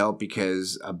heads out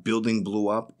because a building blew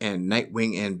up and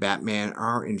Nightwing and Batman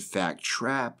are in fact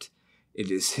trapped.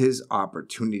 It is his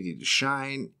opportunity to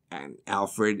shine, and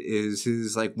Alfred is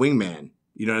his, wingman.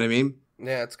 You know what I mean?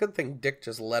 Yeah, it's a good thing Dick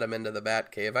just let him into the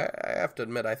Batcave. I have to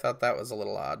admit, I thought that was a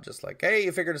little odd. Just like, hey,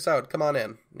 you figured us out. Come on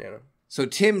in. So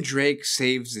Tim Drake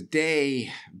saves the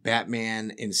day.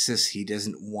 Batman insists he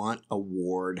doesn't want a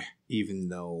ward, even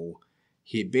though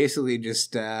he basically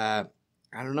just, brought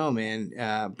home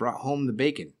the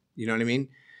bacon. You know what I mean?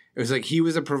 It was like he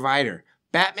was a provider.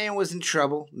 Batman was in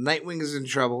trouble. Nightwing is in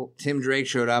trouble. Tim Drake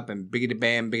showed up, and biggity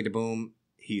bam, biggity boom,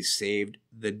 he saved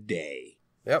the day.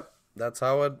 Yep, that's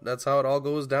how it all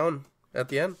goes down at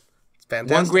the end. It's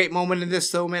fantastic. One great moment in this,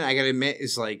 though, man, I gotta admit,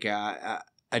 is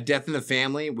a death in the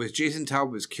family was Jason Todd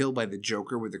was killed by the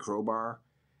Joker with the crowbar.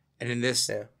 And in this,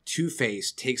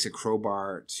 Two-Face takes a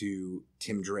crowbar to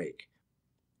Tim Drake.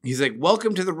 He's like,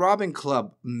 welcome to the Robin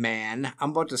Club, man.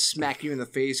 I'm about to smack you in the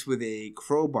face with a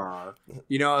crowbar.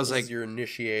 You know, I was like... This is your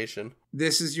initiation.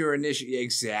 This is your initiation.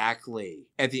 Exactly.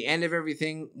 At the end of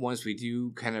everything, once we do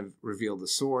kind of reveal the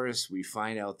source, we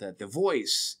find out that the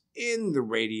voice in the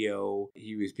radio,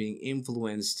 he was being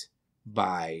influenced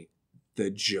by the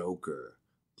Joker.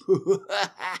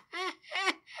 That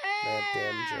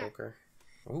damn Joker.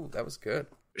 Ooh, that was good.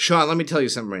 Shawn, let me tell you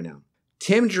something right now.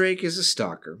 Tim Drake is a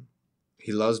stalker.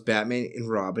 He loves Batman and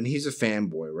Robin. He's a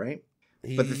fanboy, right?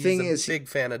 But the thing is, big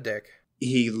fan of Dick.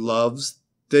 He loves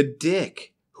the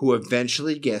Dick, who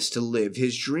eventually gets to live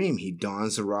his dream. He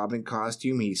dons the Robin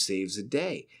costume. He saves the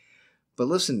day. But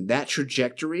listen, that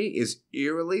trajectory is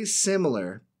eerily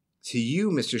similar to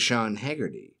you, Mr. Shawn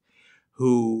Haggerty,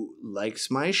 who likes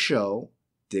my show,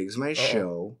 digs my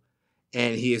show,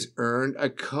 and he has earned a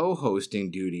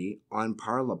co-hosting duty on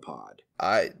Parlipod.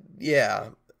 Yeah.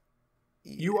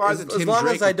 You are the Tim Drake as long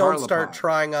as I don't Parlipod. start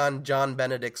trying on John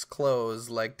Benedict's clothes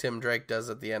like Tim Drake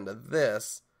does at the end of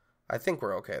this, I think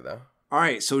we're okay, though. All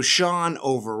right, so Shawn,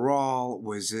 overall,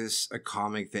 was this a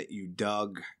comic that you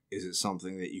dug? Is it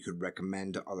something that you could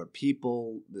recommend to other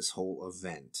people, this whole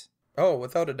event? Oh,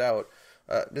 without a doubt.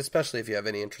 Especially if you have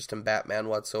any interest in Batman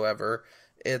whatsoever.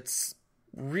 It's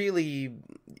really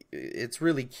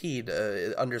key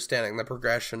to understanding the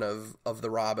progression of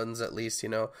the Robins, at least, you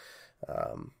know.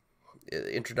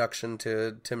 Introduction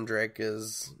to Tim Drake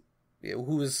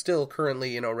who is still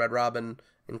currently, you know, Red Robin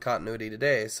in continuity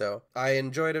today. So I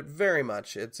enjoyed it very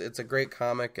much. It's a great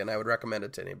comic, and I would recommend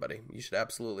it to anybody. You should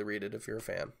absolutely read it if you're a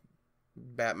fan.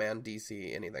 Batman,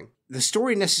 DC, anything. The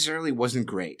story necessarily wasn't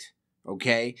great,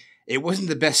 okay? It wasn't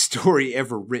the best story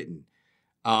ever written.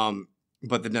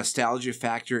 But the nostalgia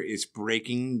factor is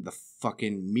breaking the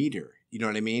fucking meter. You know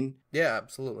what I mean? Yeah,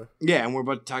 absolutely. Yeah, and we're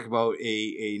about to talk about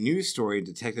a news story in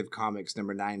Detective Comics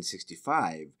number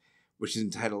 965, which is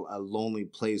entitled A Lonely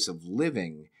Place of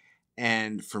Living.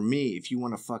 And for me, if you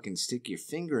want to fucking stick your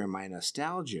finger in my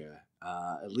nostalgia,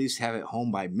 at least have it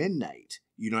home by midnight.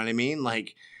 You know what I mean?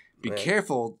 Like, be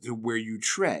careful to where you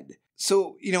tread.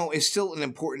 So, you know, it's still an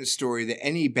important story that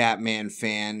any Batman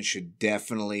fan should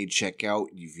definitely check out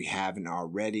if you haven't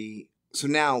already. So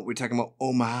now we're talking about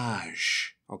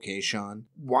homage. Okay, Shawn.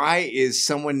 Why is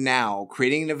someone now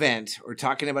creating an event or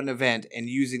talking about an event and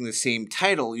using the same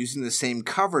title, using the same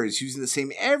covers, using the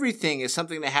same everything as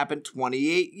something that happened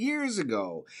 28 years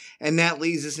ago? And that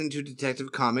leads us into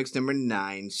Detective Comics number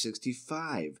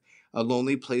 965, A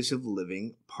Lonely Place of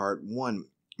Living, Part 1.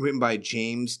 Written by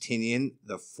James Tynion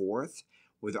IV,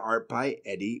 with art by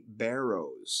Eddie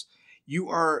Barrows. You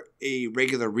are a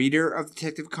regular reader of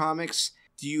Detective Comics.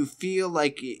 Do you feel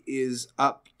like it is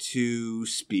up to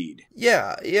speed?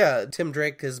 Yeah. Tim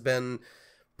Drake has been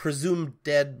presumed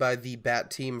dead by the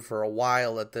Bat Team for a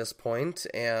while at this point,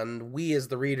 and we as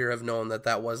the reader have known that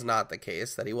that was not the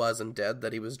case, that he wasn't dead,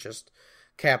 that he was just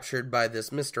captured by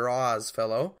this Mr. Oz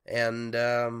fellow, and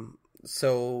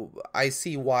so I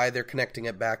see why they're connecting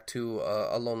it back to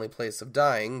A Lonely Place of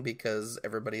Dying, because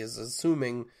everybody is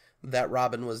assuming that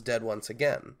Robin was dead once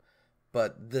again.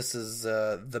 But this is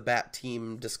the Bat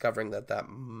Team discovering that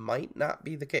might not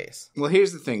be the case. Well,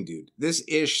 here's the thing, dude. This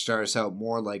ish starts out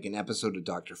more like an episode of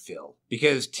Dr. Phil.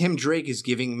 Because Tim Drake is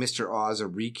giving Mr. Oz a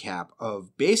recap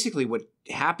of basically what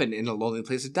happened in A Lonely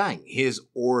Place of Dying. His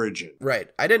origin. Right.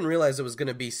 I didn't realize it was going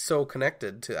to be so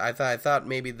connected to... I thought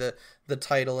maybe the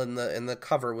title and the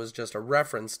cover was just a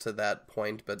reference to that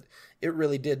point, but it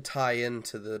really did tie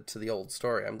into the old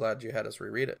story. I'm glad you had us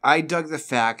reread it. I dug the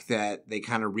fact that they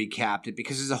kind of recapped it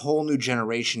because there's a whole new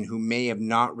generation who may have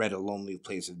not read A Lonely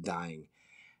Place of Dying.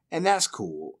 And that's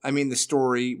cool. I mean, the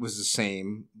story was the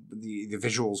same. The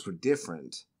visuals were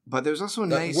different. But there's also a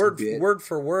nice bit. Word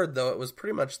for word, though, it was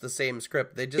pretty much the same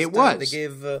script. They just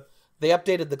they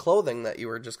updated the clothing that you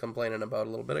were just complaining about a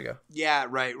little bit ago. Yeah,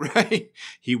 right.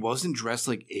 He wasn't dressed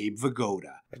like Abe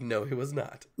Vigoda. No, he was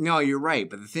not. No, you're right.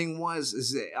 But the thing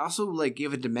is it also like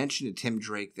gave a dimension to Tim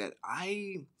Drake that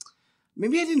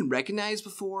maybe I didn't recognize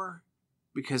before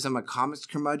because I'm a comics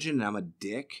curmudgeon and I'm a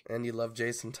dick. And you love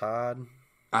Jason Todd.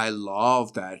 I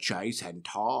love that Jason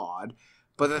Todd.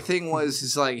 But the thing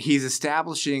is like he's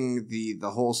establishing the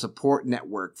whole support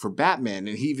network for Batman,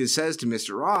 and he even says to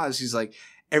Mr. Oz, he's like,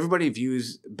 everybody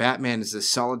views Batman as a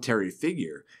solitary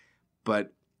figure,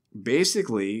 but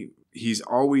basically he's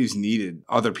always needed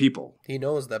other people. He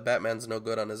knows that Batman's no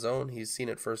good on his own. He's seen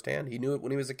it firsthand. He knew it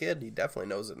when he was a kid. He definitely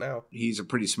knows it now. He's a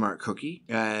pretty smart cookie,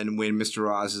 and when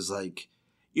Mr. Oz is like,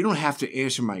 you don't have to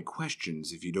answer my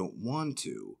questions if you don't want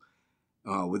to,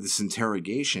 with this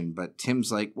interrogation, but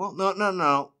Tim's like, well,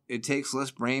 no. It takes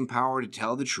less brain power to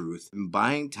tell the truth than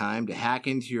buying time to hack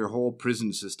into your whole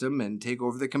prison system and take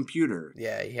over the computer.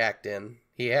 Yeah, he hacked in.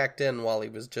 He hacked in while he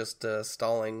was just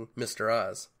stalling Mr.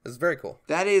 Oz. It's very cool.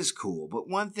 That is cool, but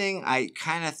one thing I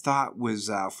kind of thought was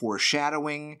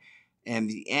foreshadowing, and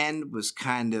the end was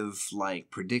kind of like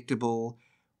predictable,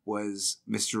 was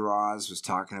Mr. Oz was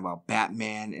talking about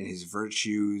Batman and his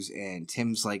virtues, and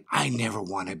Tim's like, I never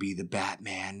want to be the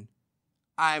Batman.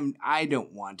 I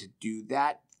don't want to do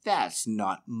that. That's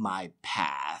not my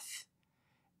path.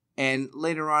 And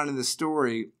later on in the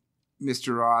story,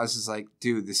 Mr. Oz is like,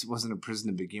 dude, this wasn't a prison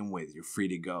to begin with. You're free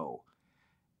to go.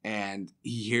 And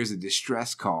he hears a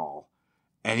distress call,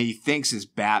 and he thinks it's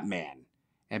Batman.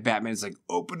 And Batman's like,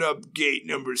 open up gate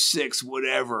number 6,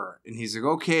 whatever. And he's like,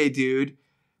 okay, dude.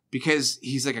 Because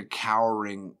he's like a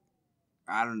cowering,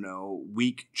 I don't know,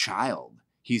 weak child.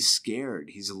 He's scared.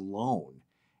 He's alone.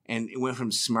 And it went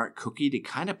from smart cookie to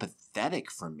kind of pathetic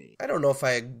for me. I don't know if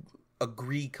I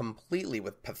agree completely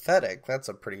with pathetic. That's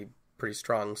a pretty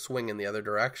strong swing in the other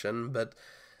direction. But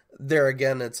there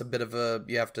again, it's a bit of a,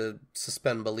 you have to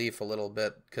suspend belief a little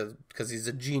bit because he's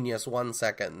a genius 1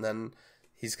 second, and then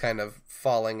he's kind of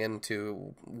falling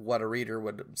into what a reader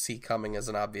would see coming as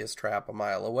an obvious trap a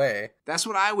mile away. That's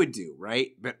what I would do,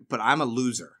 right? But I'm a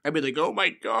loser. I'd be like, oh my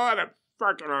God, I'm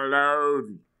fucking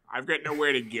alone. I've got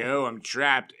nowhere to go. I'm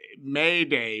trapped.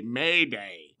 Mayday,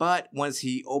 mayday. But once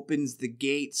he opens the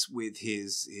gates with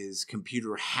his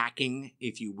computer hacking,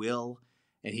 if you will,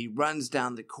 and he runs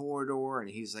down the corridor and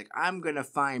he's like, I'm going to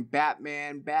find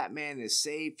Batman. Batman is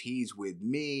safe. He's with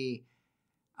me.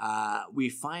 We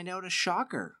find out a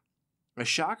shocker. A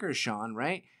shocker, Shawn,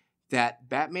 right? That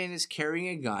Batman is carrying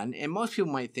a gun. And most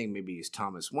people might think maybe he's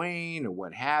Thomas Wayne or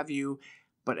what have you.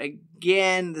 But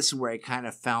again, this is where I kind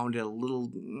of found it a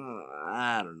little,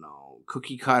 I don't know,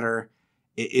 cookie cutter.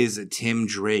 It is a Tim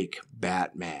Drake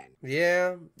Batman.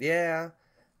 Yeah.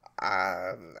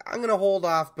 I'm going to hold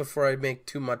off before I make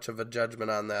too much of a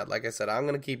judgment on that. Like I said, I'm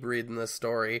going to keep reading this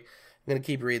story. I'm going to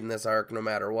keep reading this arc no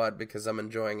matter what because I'm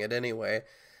enjoying it anyway.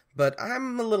 But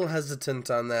I'm a little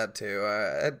hesitant on that too.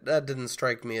 That didn't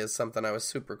strike me as something I was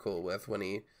super cool with when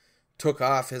he took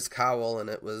off his cowl and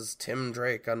it was Tim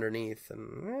Drake underneath,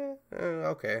 and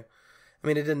okay. I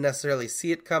mean, I didn't necessarily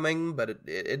see it coming, but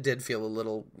it did feel a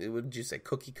little, would you say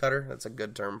cookie cutter? That's a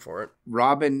good term for it.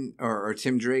 Robin, or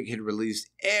Tim Drake, had released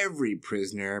every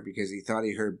prisoner because he thought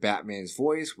he heard Batman's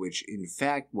voice, which in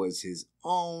fact was his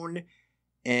own.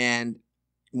 And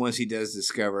once he does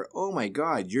discover, oh my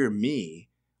God, you're me,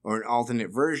 or an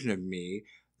alternate version of me,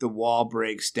 the wall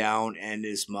breaks down and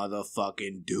it's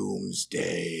motherfucking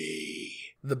Doomsday.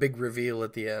 The big reveal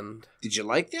at the end. Did you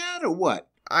like that or what?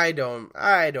 I don't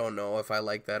know if I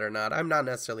like that or not. I'm not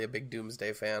necessarily a big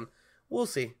Doomsday fan. We'll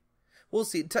see.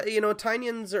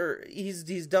 Tynion's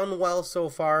he's done well so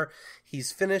far.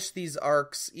 He's finished these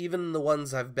arcs, even the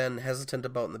ones I've been hesitant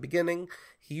about in the beginning.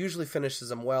 He usually finishes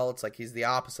them well. It's like he's the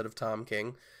opposite of Tom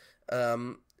King.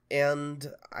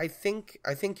 And I think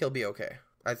he'll be okay.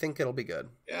 I think it'll be good.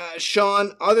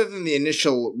 Shawn, other than the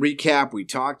initial recap we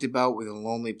talked about with A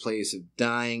Lonely Place of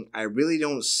Dying, I really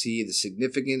don't see the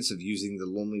significance of using the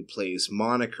Lonely Place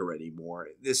moniker anymore.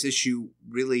 This issue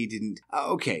really didn't...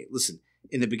 okay, listen.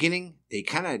 In the beginning, they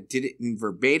kind of did it in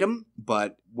verbatim,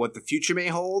 but what the future may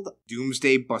hold,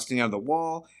 Doomsday busting out of the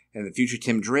wall, and the future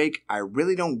Tim Drake, I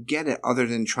really don't get it other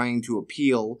than trying to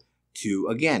appeal to,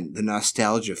 again, the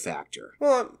nostalgia factor.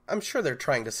 Well, I'm sure they're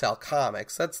trying to sell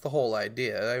comics. That's the whole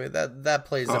idea. I mean, that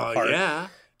plays a part. Yeah.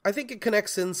 I think it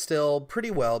connects in still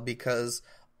pretty well because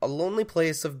A Lonely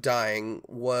Place of Dying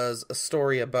was a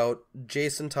story about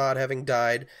Jason Todd having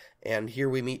died, and here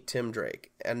we meet Tim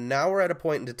Drake. And now we're at a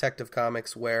point in Detective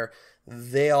Comics where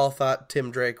they all thought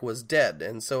Tim Drake was dead,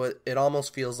 and so it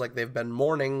almost feels like they've been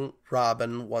mourning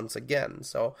Robin once again.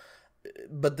 So...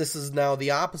 but this is now the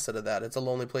opposite of that. It's a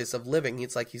lonely place of living.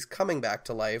 It's like he's coming back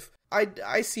to life.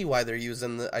 I see why they're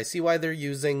using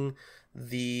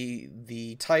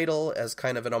the title as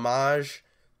kind of an homage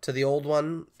to the old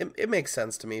one. It makes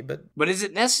sense to me, but is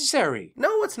it necessary?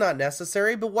 No, it's not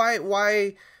necessary. But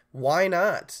why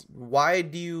not? Why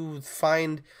do you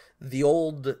find the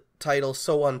old title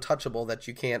so untouchable that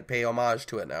you can't pay homage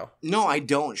to it now? No, I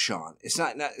don't, Shawn. It's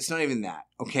not even that.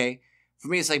 Okay, for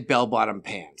me, it's like bell-bottom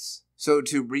pants. So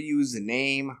to reuse the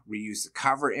name, reuse the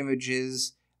cover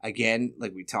images, again,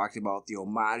 like we talked about, the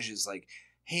homage is like,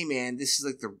 hey man, this is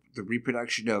like the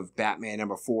reproduction of Batman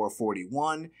number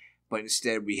 441, but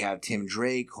instead we have Tim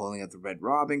Drake holding up the Red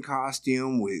Robin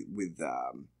costume with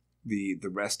the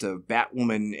rest of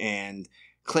Batwoman and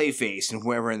Clayface and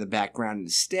whoever in the background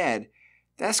instead.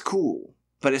 That's cool,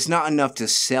 but it's not enough to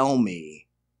sell me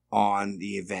on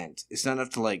the event. It's not enough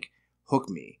to, like, hook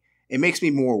me. It makes me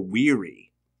more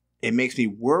weary. It makes me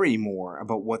worry more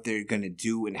about what they're going to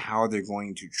do and how they're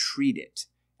going to treat it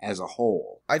as a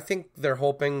whole. I think they're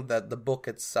hoping that the book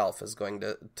itself is going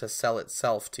to sell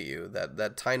itself to you,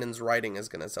 that Tynan's writing is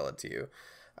going to sell it to you.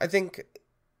 I think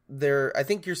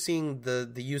you're seeing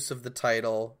the use of the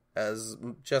title as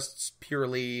just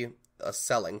purely a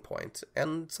selling point,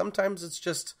 and sometimes it's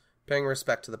just paying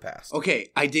respect to the past.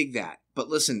 Okay, I dig that. But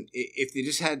listen, if they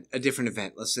just had a different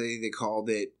event, let's say they called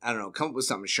it, I don't know, come up with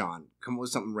something, Shawn. Come up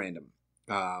with something random.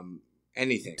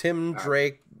 Anything. Tim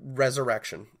Drake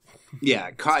Resurrection. Yeah,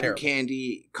 cotton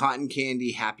candy,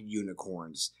 happy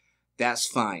unicorns. That's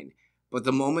fine. But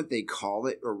the moment they call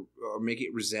it or make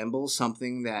it resemble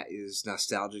something that is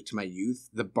nostalgic to my youth,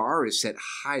 the bar is set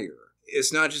higher.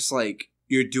 It's not just like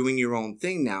you're doing your own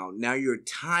thing now. Now you're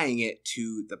tying it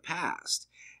to the past.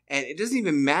 And it doesn't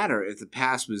even matter if the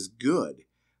past was good.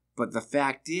 But the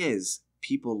fact is,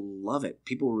 people love it.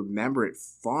 People remember it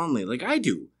fondly, like I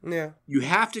do. Yeah. You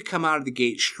have to come out of the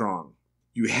gate strong.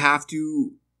 You have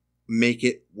to make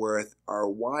it worth our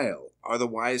while.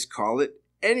 Otherwise, call it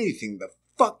anything the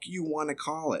fuck you want to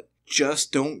call it.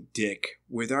 Just don't dick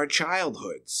with our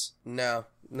childhoods. No,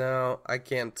 I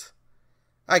can't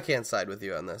side with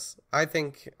you on this. I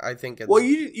think it's... Well,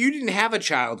 you didn't have a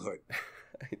childhood.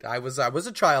 I was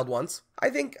a child once. I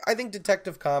think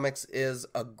Detective Comics is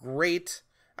a great...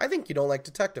 I think you don't like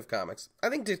Detective Comics. I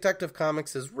think Detective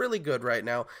Comics is really good right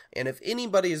now, and if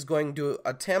anybody is going to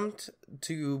attempt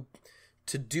to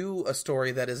do a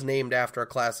story that is named after a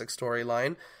classic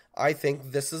storyline, I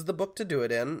think this is the book to do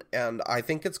it in, and I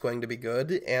think it's going to be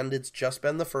good, and it's just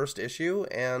been the first issue,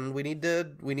 and we need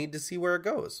to see where it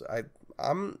goes.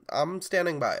 I'm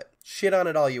standing by it. Shit on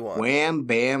it all you want. Wham,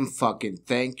 bam, fucking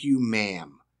thank you,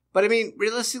 ma'am. But I mean,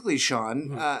 realistically,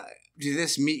 Shawn, did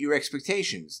this meet your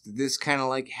expectations? Did this kind of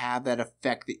like have that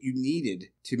effect that you needed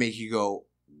to make you go,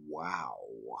 wow?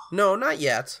 No, not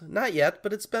yet,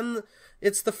 but it's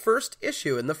the first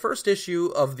issue, and the first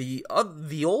issue of the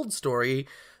old story,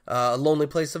 Lonely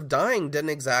Place of Dying,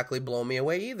 didn't exactly blow me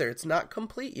away either. It's not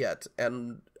complete yet,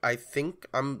 and I think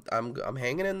I'm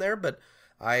hanging in there, but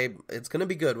it's going to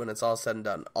be good when it's all said and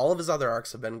done. All of his other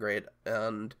arcs have been great,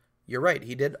 and you're right,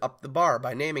 he did up the bar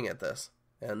by naming it this.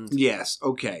 And yes,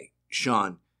 okay,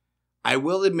 Shawn, I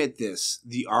will admit this.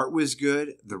 The art was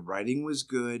good, the writing was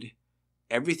good,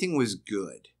 everything was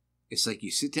good. It's like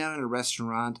you sit down at a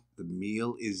restaurant, the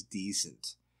meal is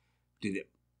decent. Did it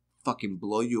fucking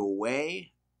blow you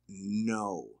away?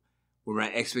 No. Were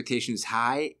my expectations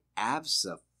high?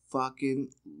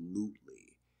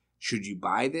 Abso-fucking-lutely. Should you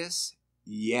buy this?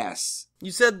 Yes.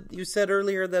 You said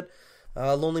earlier that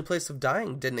Lonely Place of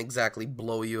Dying didn't exactly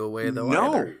blow you away,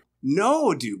 though.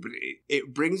 No, dude, but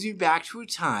it brings me back to a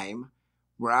time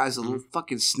where I was a little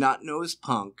fucking snot-nosed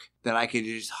punk that I could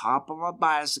just hop on my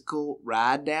bicycle,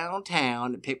 ride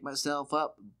downtown, and pick myself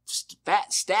up a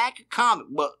fat stack of comic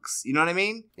books. You know what I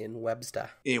mean? In Webster,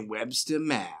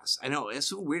 Mass. I know, it's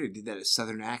so weird I did that a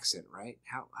southern accent, right?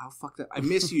 How fucked up. I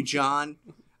miss you, John.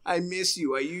 I miss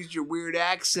you. I used your weird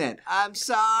accent. I'm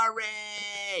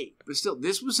sorry. But still,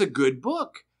 this was a good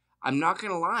book. I'm not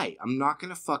going to lie. I'm not going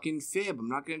to fucking fib. I'm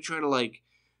not going to try to, like,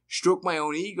 stroke my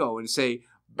own ego and say,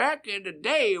 back in the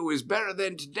day, it was better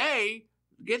than today.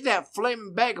 Get that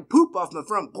flaming bag of poop off my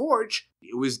front porch.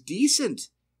 It was decent,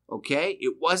 okay?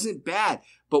 It wasn't bad.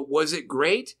 But was it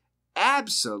great?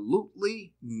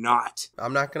 Absolutely not.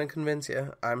 I'm not going to convince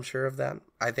you. I'm sure of that.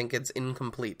 I think it's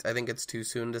incomplete. I think it's too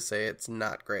soon to say it's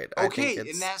not great. Okay,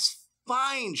 and that's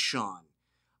fine, Shawn.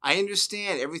 I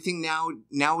understand everything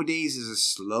nowadays is a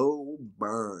slow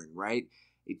burn, right?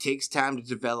 It takes time to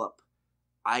develop.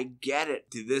 I get it.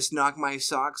 Did this knock my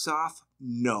socks off?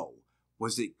 No.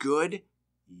 Was it good?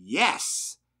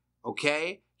 Yes.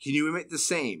 Okay? Can you admit the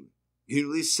same? Can you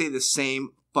at least say the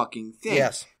same fucking thing?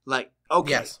 Yes. Like,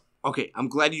 okay. Yes. Okay, I'm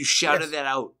glad you shouted that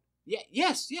out. Yeah,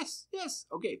 yes.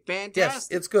 Okay, fantastic. Yes,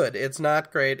 it's good. It's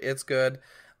not great. It's good.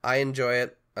 I enjoy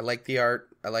it. I like the art.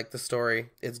 I like the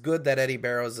story. It's good that Eddie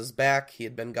Barrows is back. He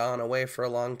had been gone away for a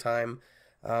long time.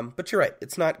 But you're right.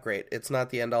 It's not great. It's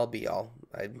not the end-all be-all.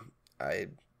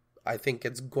 I think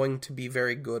it's going to be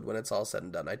very good when it's all said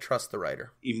and done. I trust the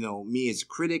writer. Even though me as a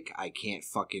critic, I can't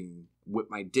fucking whip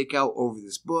my dick out over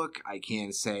this book, I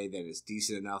can say that it's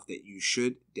decent enough that you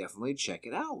should definitely check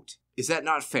it out. Is that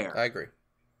not fair? I agree.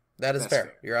 That's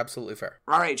fair. You're absolutely fair.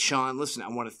 All right, Shawn, listen, I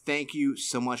want to thank you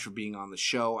so much for being on the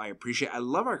show. I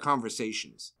love our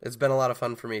conversations. It's been a lot of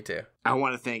fun for me, too. I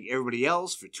want to thank everybody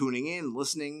else for tuning in,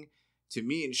 listening to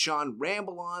me and Shawn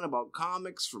ramble on about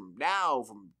comics from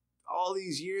all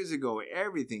these years ago,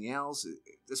 everything else.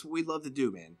 That's what we love to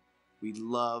do, man. We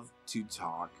love to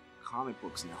talk comic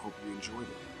books, and I hope you enjoyed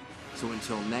it. So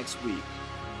until next week.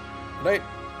 Good night.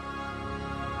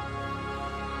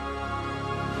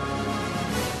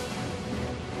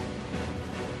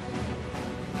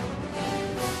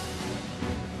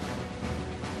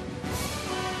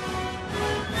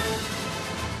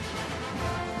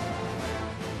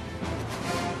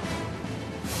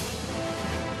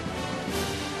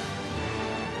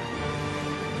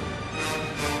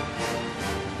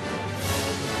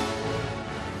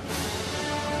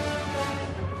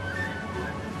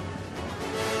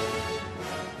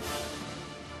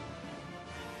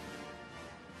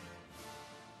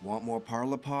 Want more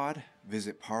Parlipod?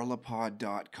 Visit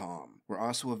parlipod.com. We're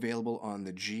also available on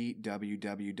the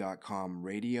GWW.com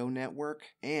radio network,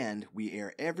 and we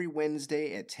air every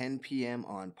Wednesday at 10 p.m.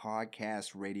 on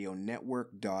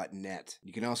podcastradionetwork.net.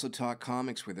 You can also talk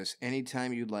comics with us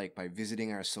anytime you'd like by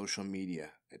visiting our social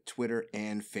media at Twitter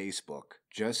and Facebook.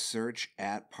 Just search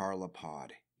at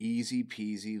Parlipod. Easy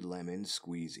peasy lemon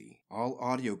squeezy. All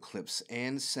audio clips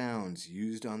and sounds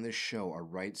used on this show are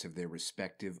rights of their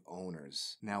respective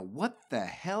owners. Now, what the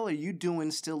hell are you doing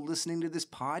still listening to this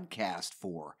podcast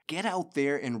for? Get out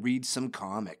there and read some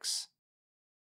comics.